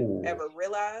she didn't ever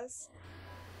realize?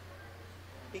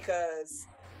 Because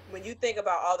when you think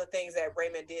about all the things that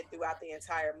Raymond did throughout the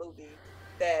entire movie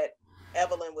that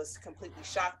Evelyn was completely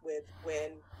shocked with,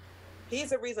 when he's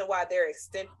the reason why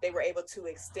they were able to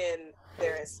extend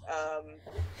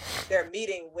their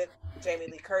meeting with Jamie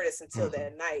Lee Curtis until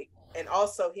that night. And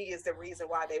also he is the reason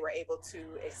why they were able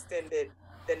to extend it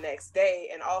the next day,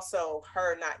 and also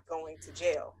her not going to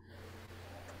jail,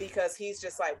 because he's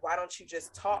just like, why don't you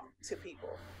just talk to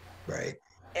people? Right.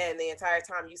 And the entire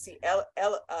time you see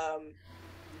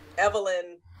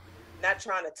Evelyn not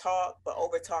trying to talk but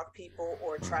over talk people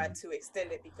or try to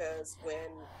extend it, because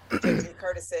when Jamie Lee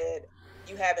Curtis said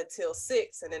you have until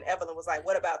 6, and then Evelyn was like,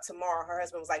 what about tomorrow? Her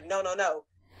husband was like, no,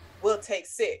 we'll take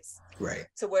 6. Right.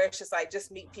 To where it's just like,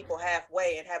 just meet people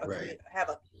halfway and have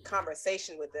a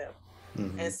conversation with them.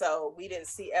 And so we didn't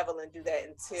see Evelyn do that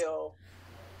until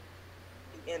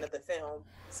the end of the film.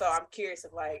 So I'm curious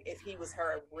if he was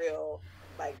her real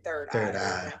third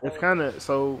eye. It's kind of,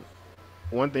 so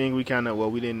one thing we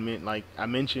didn't I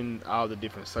mentioned all the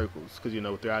different circles, because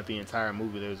throughout the entire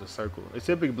movie there's a circle. It's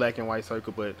typically black and white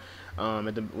circle, but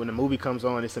when the movie comes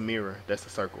on, it's a mirror. That's the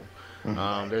circle.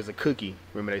 There's a cookie.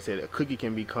 Remember, they said a cookie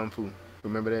can be kung fu.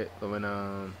 Remember that when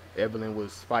Evelyn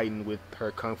was fighting with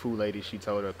her kung fu lady, she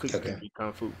told her a cookie can be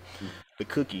kung fu. The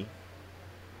cookie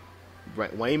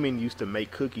Wayman used to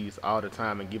make cookies all the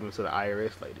time and give them to the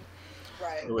IRS lady.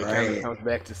 Right. So it kind of comes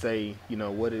back to say,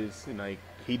 what is, like,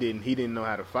 he didn't know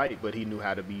how to fight, but he knew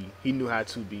how to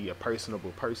be a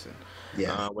personable person.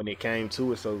 Yeah. When it came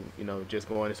to it, so just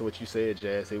going into what you said,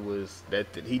 Jazz, it was that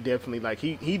he definitely, like,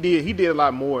 he did a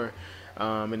lot more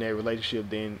in that relationship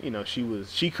than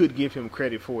she could give him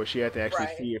credit for. She had to actually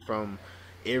see it from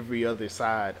every other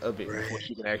side of it before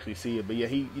she could actually see it. But yeah,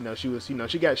 she was, in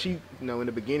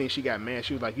the beginning she got mad.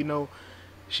 She was like,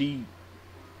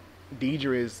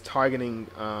 Deidre is targeting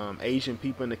Asian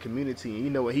people in the community, and you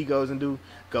know what he goes and do?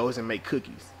 Goes and make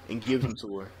cookies and gives them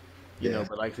to her.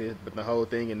 But like I said, but the whole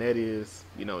thing, and that is,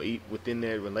 within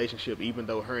that relationship, even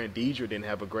though her and Deidre didn't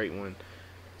have a great one,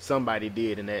 somebody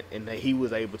did, and that he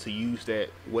was able to use that,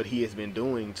 what he has been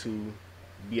doing, to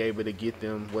be able to get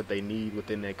them what they need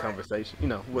within that conversation.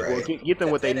 Get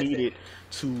them what they needed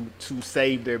to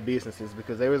save their businesses,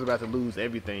 because they was about to lose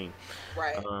everything.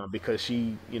 Right. Because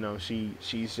she's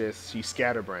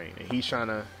scatterbrained, and he's trying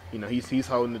to, he's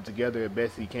holding it together as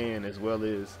best he can, as well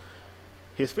as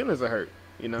his feelings are hurt.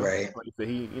 Right. Like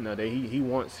he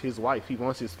wants his wife, he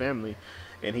wants his family,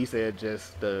 and he said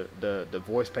just the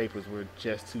divorce papers were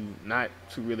just to not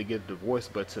to really get a divorce,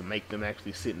 but to make them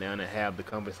actually sit down and have the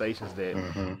conversations that,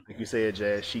 like you said,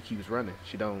 Jazz, she keeps running.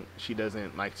 She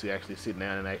doesn't like to actually sit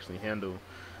down and actually handle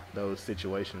those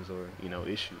situations or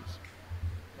issues.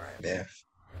 Right. Yeah,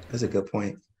 that's a good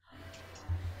point.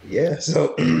 Yeah.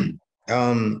 So,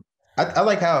 I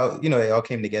like how it all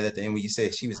came together at the end when you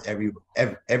said she was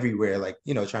everywhere, like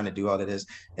trying to do all of this,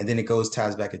 and then it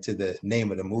ties back into the name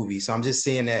of the movie. So I'm just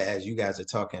seeing that as you guys are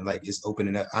talking, like it's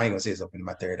opening up. I ain't gonna say it's opening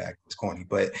my third act. It's corny,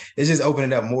 but it's just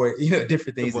opening up more,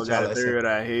 different things. That y'all got a third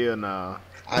eye here now.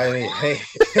 I mean, hey,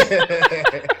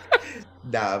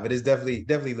 nah, but it's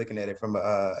definitely looking at it from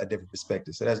a different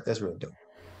perspective. So that's real dope.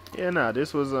 Yeah,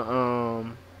 this was a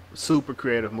super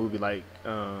creative movie. Like,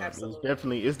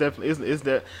 Absolutely. it's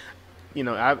that.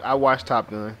 I watched Top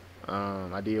Gun.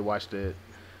 I did watch that,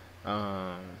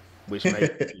 which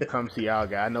made me come see y'all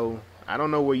guy. I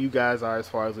don't know where you guys are as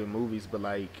far as with movies, but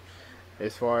like,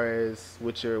 as far as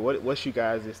what's you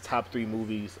guys' top 3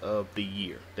 movies of the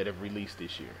year that have released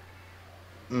this year?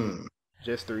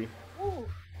 Just 3. Ooh.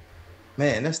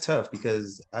 Man, that's tough,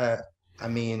 because I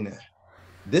mean,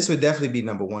 this would definitely be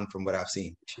number 1 from what I've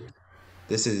seen this year.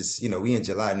 This is, we in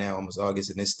July now, almost August,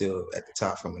 and it's still at the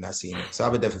top from when I seen it. So I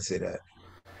would definitely say that.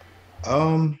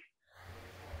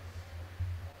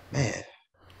 Man,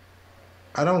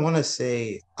 I don't want to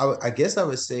say. I guess I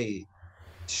would say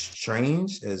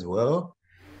Strange as well,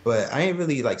 but I ain't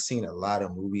really like seen a lot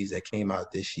of movies that came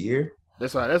out this year.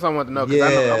 That's what I want to know,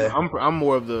 because I'm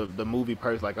more of the movie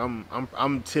person. Like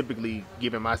I'm typically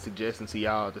giving my suggestions to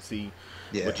y'all to see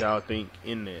what y'all think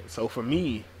in that. So for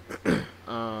me,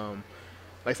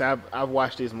 like I said, I've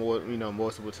watched this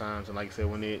multiple times, and like I said,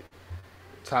 when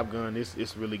Top Gun,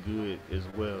 it's really good as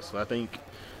well. So I think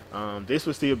this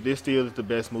still is the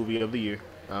best movie of the year,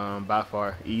 by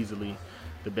far, easily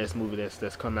the best movie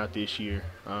that's come out this year.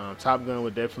 Top Gun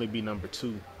would definitely be number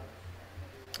 2.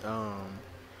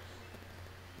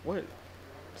 What?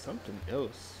 Something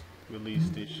else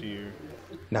released this year?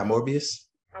 Not Morbius.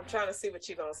 I'm trying to see what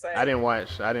you're gonna say. I didn't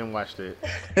watch that.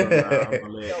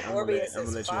 Morbius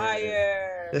is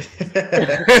fire.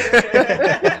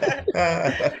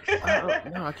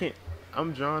 No, I can't.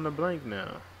 I'm drawing a blank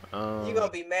now. You're gonna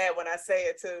be mad when I say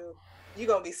it too. You're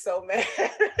gonna be so mad.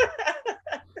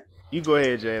 You go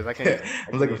ahead, Jazz.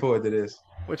 I'm looking forward to this.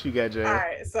 What you got, Jazz? All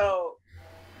right, so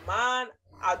mine,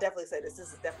 I'll definitely say this.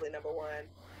 This is definitely number 1,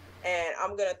 and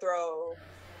I'm gonna throw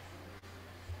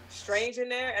Strange in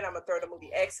there, and I'm gonna throw the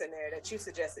movie X in there that you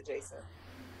suggested, Jason.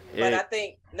 But I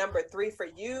think number 3 for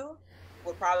you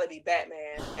would probably be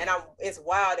Batman, and it's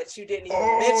wild that you didn't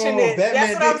even mention it. Batman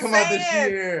That's what did come saying. Out this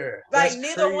year. Like, that's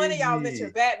neither crazy. one of y'all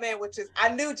mentioned Batman, which is, I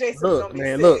knew Jason was gonna be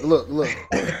sick. Look.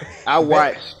 I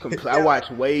watch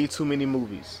way too many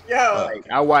movies. Like,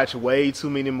 I watch way too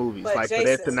many movies. Like, Jason, for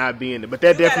that to not be in it. But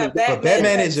that definitely. But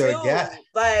Batman is your guy.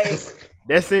 Like,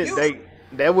 that's it.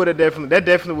 That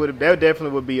definitely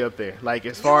would be up there. Like,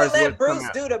 as far as let Bruce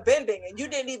do the bending, and you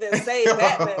didn't even say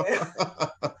Batman.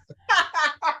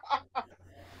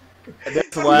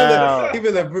 That's wild. I'm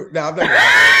not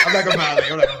gonna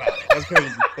violate.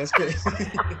 That's crazy.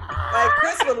 Like,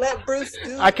 Chris would let Bruce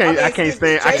do. I can't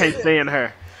stand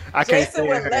her. Jason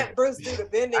would let Bruce do the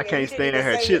bending. I can't stand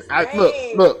her. Shit.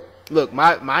 Look.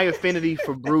 My affinity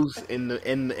for Bruce in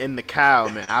the cow,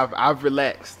 man. I've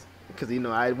relaxed, because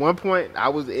at one point I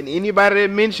was in anybody that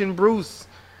mentioned Bruce,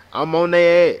 I'm on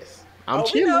their ass. I'm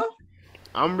chilling.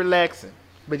 I'm relaxing.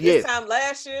 But this time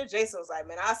last year, Jason was like,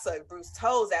 "Man, I sucked Bruce's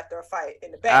toes after a fight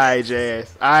in the back." All right,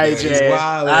 Jazz. All right,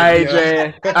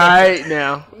 Jazz. All right,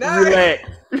 now relax.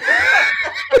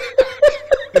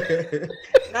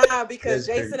 Nah, because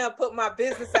Jason have put my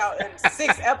business out in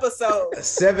 6 episodes.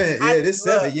 7, yeah,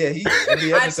 7. Yeah,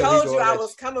 I told you I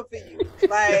was coming for you.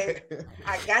 Like,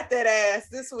 I got that ass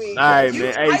this week. All right,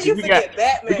 man. How you forget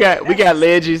Batman? We got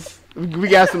ledges. We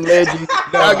got some ledges.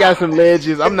 I got some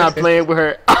ledges. I'm not playing with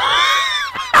her.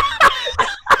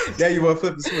 Now you want to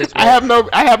flip the switch? Right?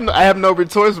 I have no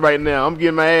retorts right now. I'm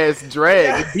getting my ass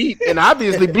dragged, beat, and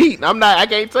obviously beat. I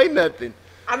can't say nothing.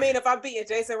 I mean, if I'm beating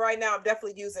Jason right now, I'm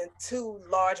definitely using 2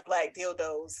 large black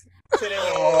dildos.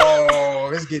 Oh,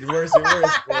 it's getting worse and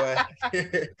worse, boy.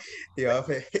 Yeah,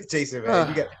 Jason, man,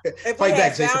 you got fight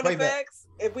back, Jason. Fight back.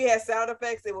 If we had sound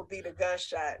effects, it would be the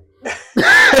gunshot.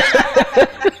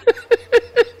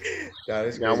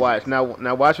 Now watch.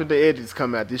 Now watch when the edges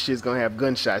come out. This shit's gonna have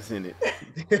gunshots in it.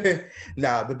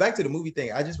 Nah, but back to the movie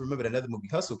thing. I just remembered another movie.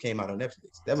 Hustle came out on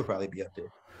Netflix. That would probably be up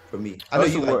there for me. I know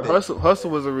you like that. Hustle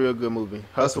was a real good movie.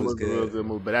 Hustle was a real good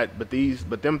movie.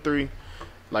 But them 3,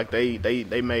 like they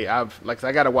made. I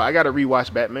gotta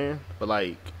rewatch Batman. But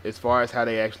like as far as how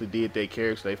they actually did their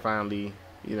characters, they finally.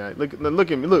 You know,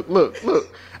 look at me, look.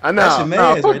 I know.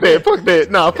 Fuck that.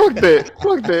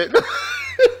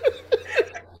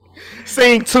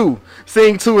 Sing 2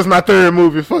 is my 3rd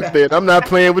movie. Fuck that. I'm not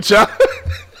playing with y'all.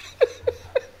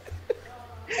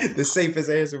 The safest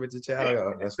answer with your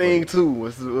child. Oh, Sing 2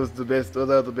 was the best, the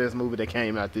other best movie that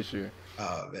came out this year.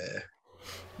 Oh man.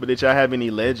 But did y'all have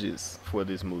any ledges for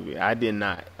this movie? I did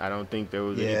not. I don't think there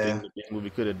was anything that this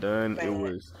movie could have done. Man. It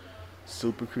was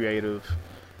super creative.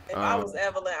 If I was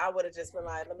Evelyn, I would have just been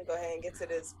like, let me go ahead and get to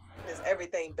this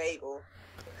everything bagel.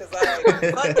 Because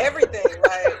like, fuck everything.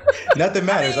 Like nothing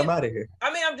matters. I'm out of here.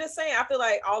 I mean, I'm just saying, I feel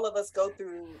like all of us go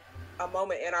through a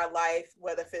moment in our life,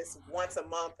 whether if it's once a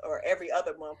month or every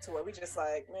other month, to where we just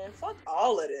like, man, fuck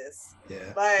all of this.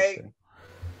 Yeah. Like,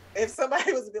 if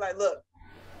somebody was to be like, look,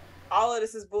 all of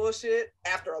this is bullshit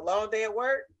after a long day at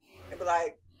work, and be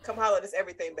like, come holler at this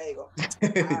everything bagel.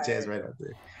 Jazz right out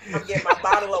there. I'm getting my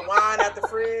bottle of wine out the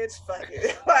fridge. Fuck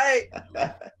it. Like,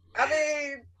 I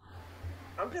mean,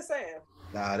 I'm just saying.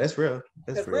 Nah, that's real.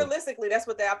 Because realistically, I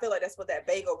feel like that's what that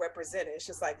bagel represented. It's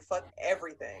just like, fuck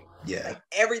everything. Yeah. Like,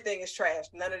 everything is trash.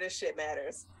 None of this shit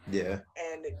matters. Yeah.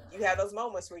 And you have those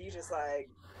moments where you just like,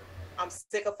 I'm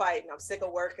sick of fighting. I'm sick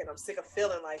of working. I'm sick of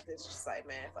feeling like this. Just like,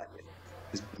 man, fuck it.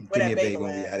 Just give me a bagel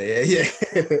and be out of here.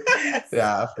 Yeah.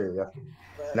 Nah, I feel you.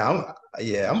 Now,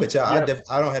 I'm with y'all. Yep.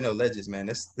 I don't have no ledges, man.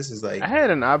 This is like. I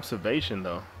had an observation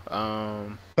though.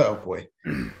 Oh boy.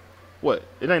 What?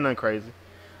 It ain't nothing crazy.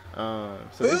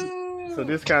 So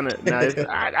this kind of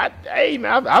hey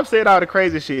man, I've said all the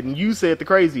crazy shit, and you said the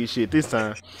craziest shit this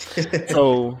time.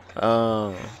 So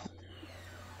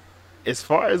as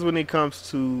far as when it comes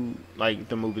to like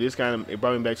the movie, it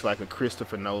brought me back to like a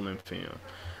Kristopher Nolan film,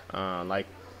 like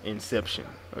Inception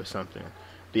or something.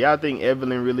 Do y'all think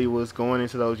Evelyn really was going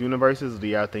into those universes, or do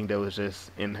y'all think that was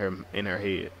just in her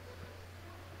head?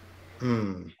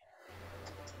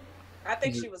 I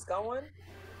think she was going.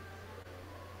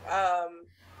 Oh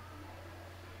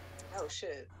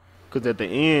shit. Because at the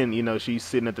end, you know, she's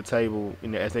sitting at the table, you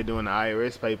know, as they're doing the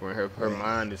IRS paper, and her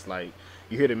mind is like,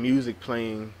 you hear the music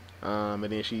playing, and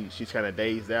then she's kind of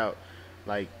dazed out,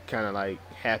 like kind of like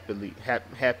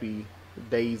happy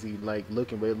Daisy, like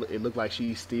looking, but it looked like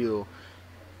she's still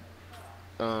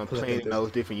playing in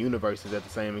those different universes at the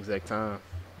same exact time.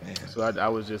 Man. So I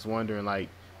was just wondering, like,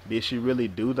 did she really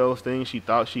do those things she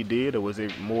thought she did, or was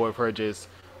it more of her just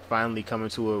finally coming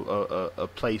to a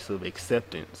place of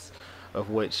acceptance of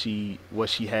what she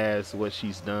has, what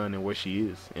she's done, and where she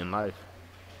is in life?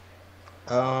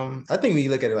 I think when you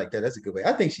look at it like that, that's a good way.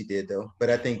 I think she did though, but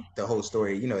I think the whole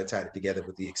story, you know, it tied it together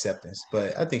with the acceptance.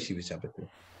 But I think she was jumping through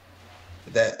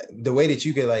that. The way that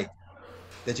you could like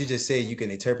that you just say you can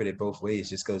interpret it both ways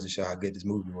just goes to show how good this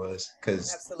movie was.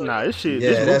 Because this shit,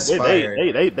 yeah, that's fire.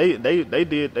 They did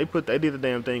the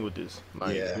damn thing with this.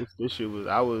 Like this shit was.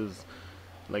 I was.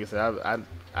 Like I said,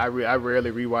 I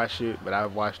rarely rewatch it, but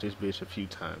I've watched this bitch a few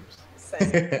times.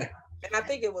 Same. And I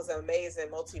think it was an amazing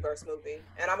multiverse movie.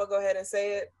 And I'm going to go ahead and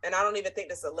say it. And I don't even think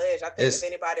this is alleged. I think if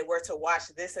anybody were to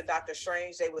watch this and Doctor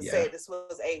Strange, they would say this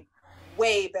was a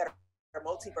way better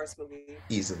multiverse movie.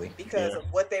 Easily. Because of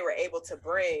what they were able to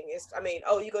bring.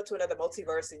 You go to another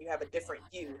multiverse and you have a different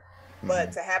you.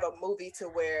 But to have a movie to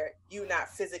where you're not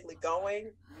physically going,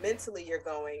 mentally you're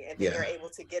going, and then you're able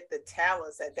to get the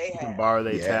talents that they have. Borrow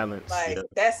their talents. Like,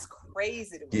 that's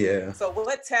crazy to me. Yeah. So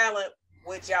what talent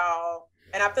would y'all,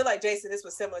 and I feel like, Jason, this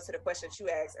was similar to the question that you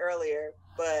asked earlier,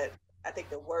 but I think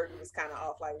the wording was kind of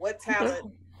off. Like, what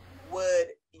talent would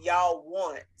y'all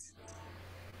want?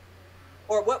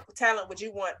 Or what talent would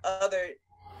you want other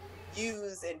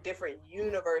yous in different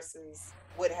universes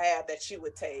would have that you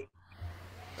would take?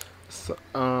 So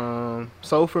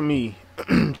for me,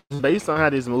 based on how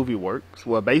this movie works,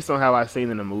 well, based on how I seen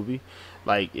in the movie,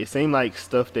 like it seemed like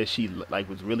stuff that she like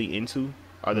was really into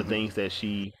are the things that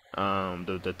she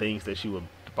the things that she would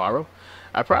borrow.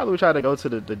 I probably would try to go to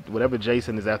the whatever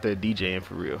Jason is out there DJing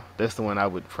for real. That's the one I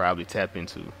would probably tap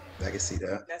into. I can see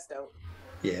that. That's dope.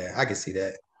 Yeah, I can see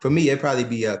that. For me, it'd probably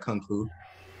be Kung Fu.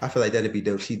 I feel like that'd be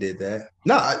dope. She did that.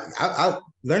 No, I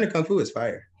learning Kung Fu is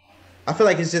fire. I feel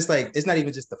like it's just like it's not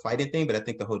even just the fighting thing, but I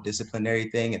think the whole disciplinary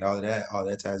thing and all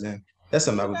that ties in. That's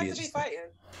something I would be interested.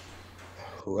 Fighting.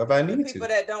 Whoever I need to. People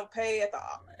that don't pay at the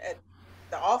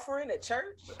offering at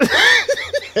church.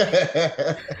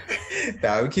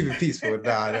 Nah, we keep it peaceful.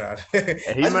 Nah.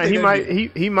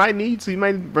 He might need to. He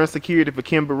might run security for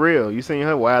Kim Burrell. You seen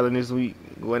her wilding this week,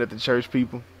 going at the church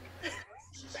people.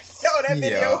 Yo, that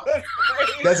video was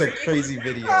crazy. That's a crazy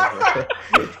video.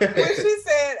 When she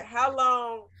said, "How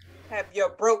long have your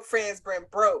broke friends been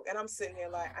broke?" And I'm sitting here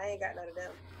like, I ain't got none of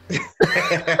them.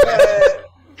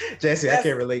 Jesse, I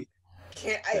can't relate.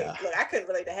 Look, I couldn't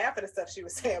relate to half of the stuff she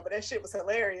was saying, but that shit was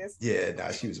hilarious. Yeah,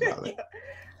 nah, she was wild.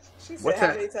 She said, "How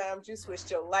many times you switched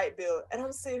your light bill?" And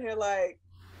I'm sitting here like,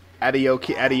 out of your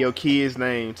kid's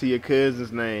name to your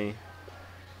cousin's name.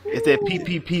 Is that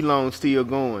PPP loan still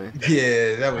going?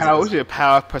 Yeah, that was. How was your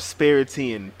power,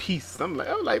 prosperity, and peace? I'm like,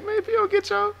 man, if you don't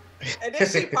get your. And then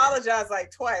she apologized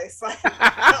like twice. Like,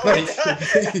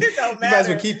 it don't matter. You might as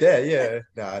well keep that. Yeah,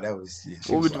 nah, that was. Yeah,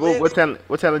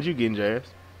 what talent you getting, Jazz?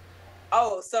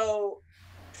 Oh, so,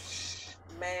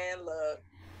 man, look,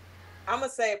 I'm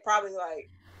gonna say probably like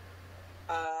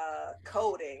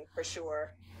coding for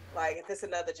sure. Like if it's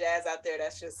another Jazz out there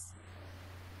that's just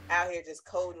out here just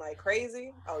coding like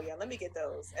crazy, oh yeah, let me get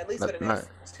those at least for the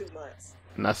next 2 months.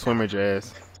 Not swimmer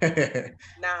Jazz.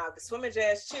 Nah, the swimmer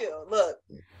Jazz chill. Look,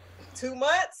 2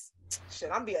 months, shit,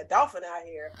 I'm be a dolphin out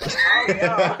here.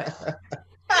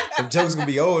 The joke's gonna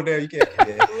be old there. You can't.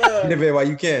 Yeah. Look, nip it while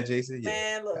you can, Jason. Yeah.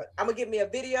 Man, look, I'm gonna give me a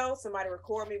video. Somebody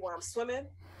record me while I'm swimming.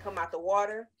 Come out the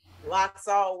water, locks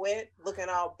all wet, looking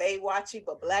all Baywatchy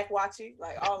but black watchy,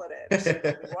 like all of that. Shit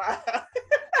gonna be wild.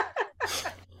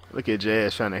 Look at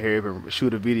Jazz trying to hurry up and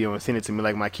shoot a video and send it to me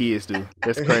like my kids do.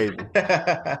 That's crazy. You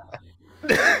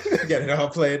got it all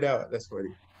played out. That's funny.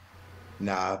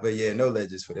 Nah, but yeah, no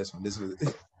legends for this one. This was.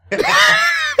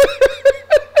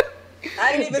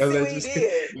 I didn't even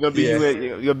see what he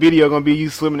did. Your video gonna be you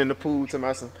swimming in the pool to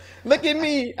myself. Look at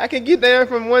me, I can get there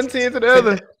from one team to the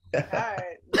other. All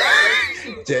right.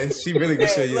 Jen, she really can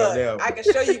show you up now. I can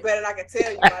show you better than I can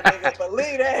tell you, my nigga.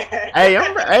 Believe that.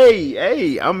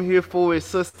 I'm here for it,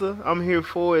 sister.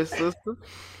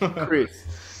 Chris,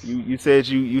 you said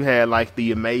you had like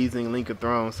the amazing Link of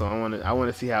Thrones, so I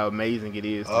want to see how amazing it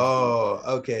is. Oh,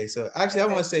 okay. So actually, I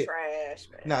want to say trash,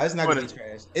 man. No, it's not gonna be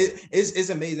trash. It's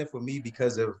amazing for me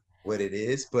because of what it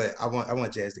is, but I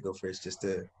want Jazz to go first just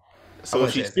to. So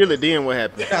if she steal it, then what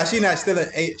happens? Nah, she not stealing.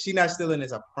 She not stealing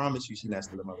this. I promise you, she not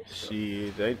stealing my.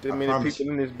 She ain't that many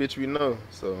people in this bitch we know.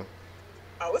 So.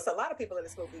 Oh, it's a lot of people in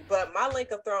this movie, but my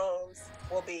Link of Thrones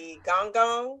will be Gong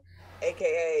Gong,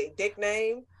 aka Dick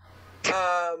Name.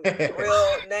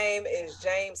 Real name is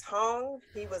James Hong.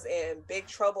 He was in Big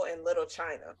Trouble in Little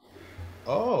China.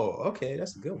 Oh, okay,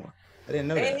 that's a good one. I didn't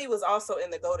know that. And he was also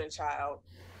in The Golden Child.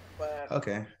 But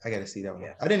okay, I gotta see that one.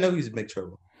 Yeah. I didn't know he was in Big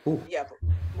Trouble. Ooh. Yeah, but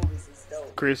movies is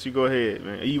dope. Chris, you go ahead,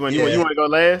 man. You want to go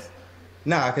last?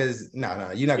 Nah, cause you're not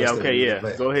gonna. Yeah, okay,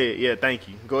 yeah. Go ahead. Yeah, thank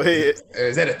you. Go ahead.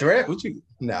 Is that a threat? What you?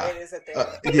 Nah. It is a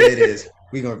threat. Yeah, it is.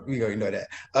 We gonna ignore that.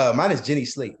 Mine is Jenny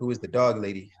Slate, who is the dog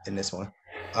lady in this one.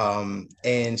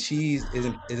 And she's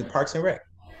in Parks and Rec.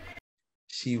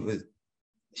 She was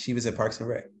in Parks and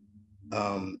Rec.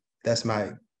 That's my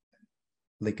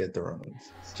Link of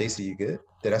Thrones. Jason, you good?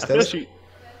 Did I steal it?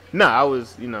 No, I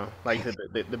was, like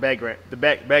the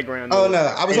background. Oh no,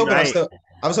 I was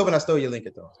hoping I stole your Link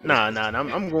of Thrones. Nah.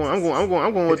 I'm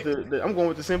going with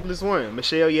the simplest one.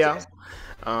 Michelle Yeoh.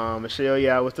 Michelle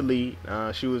Yeoh was the lead.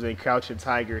 She was in Crouching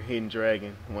Tiger, Hidden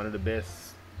Dragon, one of the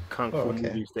best kung fu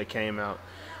movies that came out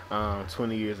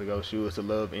 20 years ago. She was the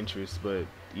love interest, but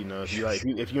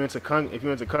if you're into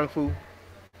kung fu,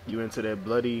 you into that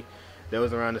bloody. That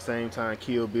was around the same time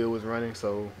Kill Bill was running,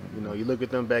 so you look at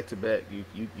them back to back,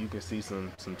 you can see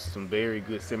some very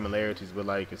good similarities. But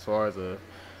like as far as a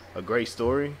great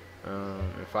story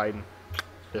and fighting,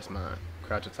 that's mine.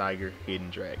 Crouching Tiger, Hidden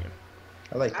Dragon.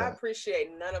 I like that. I appreciate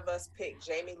none of us picked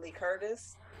Jamie Lee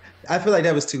Curtis. I feel like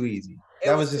that was too easy.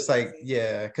 That was just like,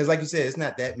 yeah, because like you said, it's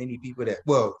not that many people that,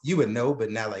 well, you would know, but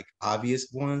not like obvious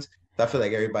ones. So I feel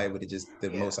like everybody would have just the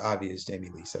most obvious Jamie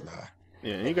Lee. So nah.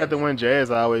 Yeah, and you got the one Jazz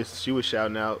she was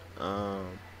shouting out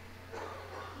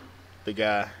the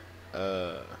guy,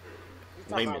 you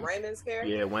talking about Raymond's character?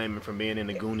 Yeah, Wayman from being in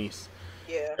the Goonies.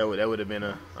 Yeah. That would have been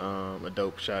a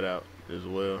dope shout out as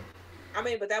well. I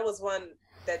mean, but that was one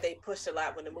that they pushed a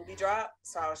lot when the movie dropped.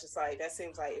 So I was just like, that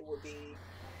seems like it would be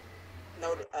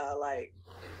like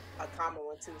a common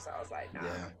one too. So I was like, nah,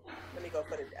 let me go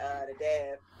for the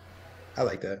dad. I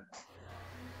like that.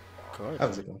 Cool. That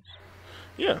was a good one.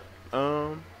 Yeah.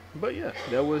 But yeah,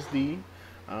 that was the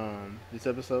this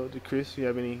episode. Chris, you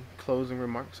have any closing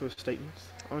remarks or statements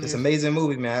on this? Amazing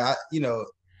movie, man.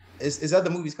 It's other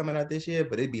movies coming out this year,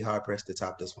 but it'd be hard pressed to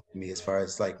top this one for me as far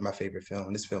as like my favorite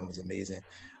film. This film was amazing.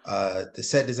 The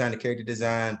set design, the character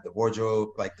design, the wardrobe,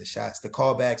 like the shots, the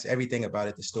callbacks, everything about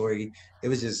it, the story. It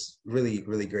was just really,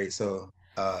 really great. So,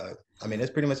 I mean,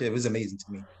 that's pretty much it. It was amazing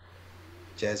to me.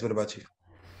 Jazz, what about you?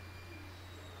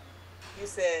 You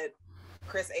said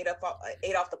Chris ate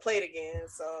off the plate again,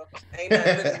 so ain't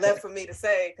nothing really left for me to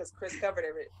say because Chris covered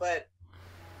it. But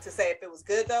to say if it was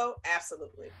good though,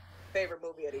 absolutely. Favorite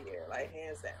movie of the year, like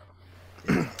hands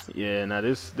down. Yeah, now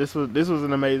this was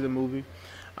an amazing movie.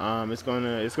 It's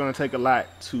gonna take a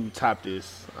lot to top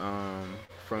this.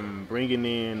 From bringing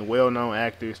in well-known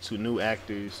actors to new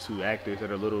actors to actors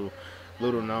that are little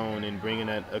known and bringing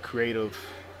a creative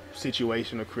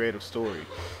situation, a creative story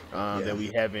that we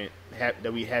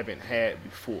haven't had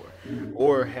before,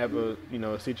 or have a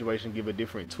situation give a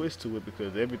different twist to it,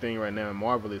 because everything right now in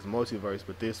Marvel is multiverse,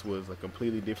 but this was a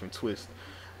completely different twist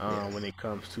when it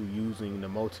comes to using the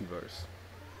multiverse.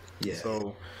 Yeah.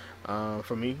 So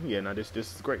for me, this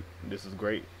is great. This is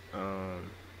great.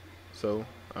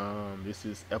 This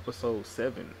is episode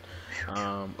 7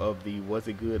 of the Was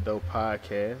It Good Though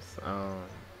podcast.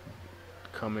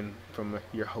 Coming from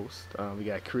your host, we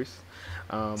got Chris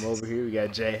over here. We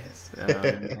got Jazz.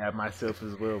 We have myself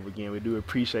as well. Again, we do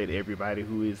appreciate everybody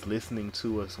who is listening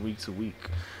to us week to week.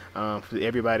 For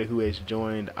everybody who has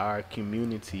joined our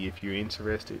community, if you're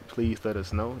interested, please let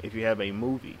us know. If you have a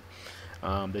movie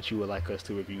that you would like us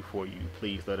to review for you,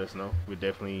 please let us know. We're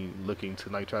definitely looking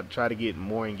to try to get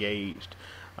more engaged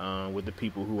with the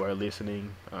people who are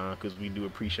listening, because we do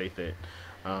appreciate that.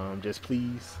 Just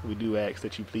please, we do ask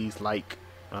that you please like,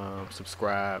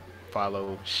 subscribe,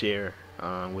 follow, share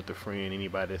with a friend,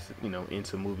 anybody that's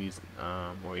into movies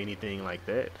or anything like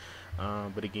that.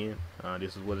 But again,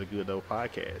 this is Was It Good Though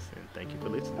podcast, and thank you for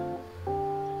listening.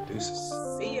 Deuces.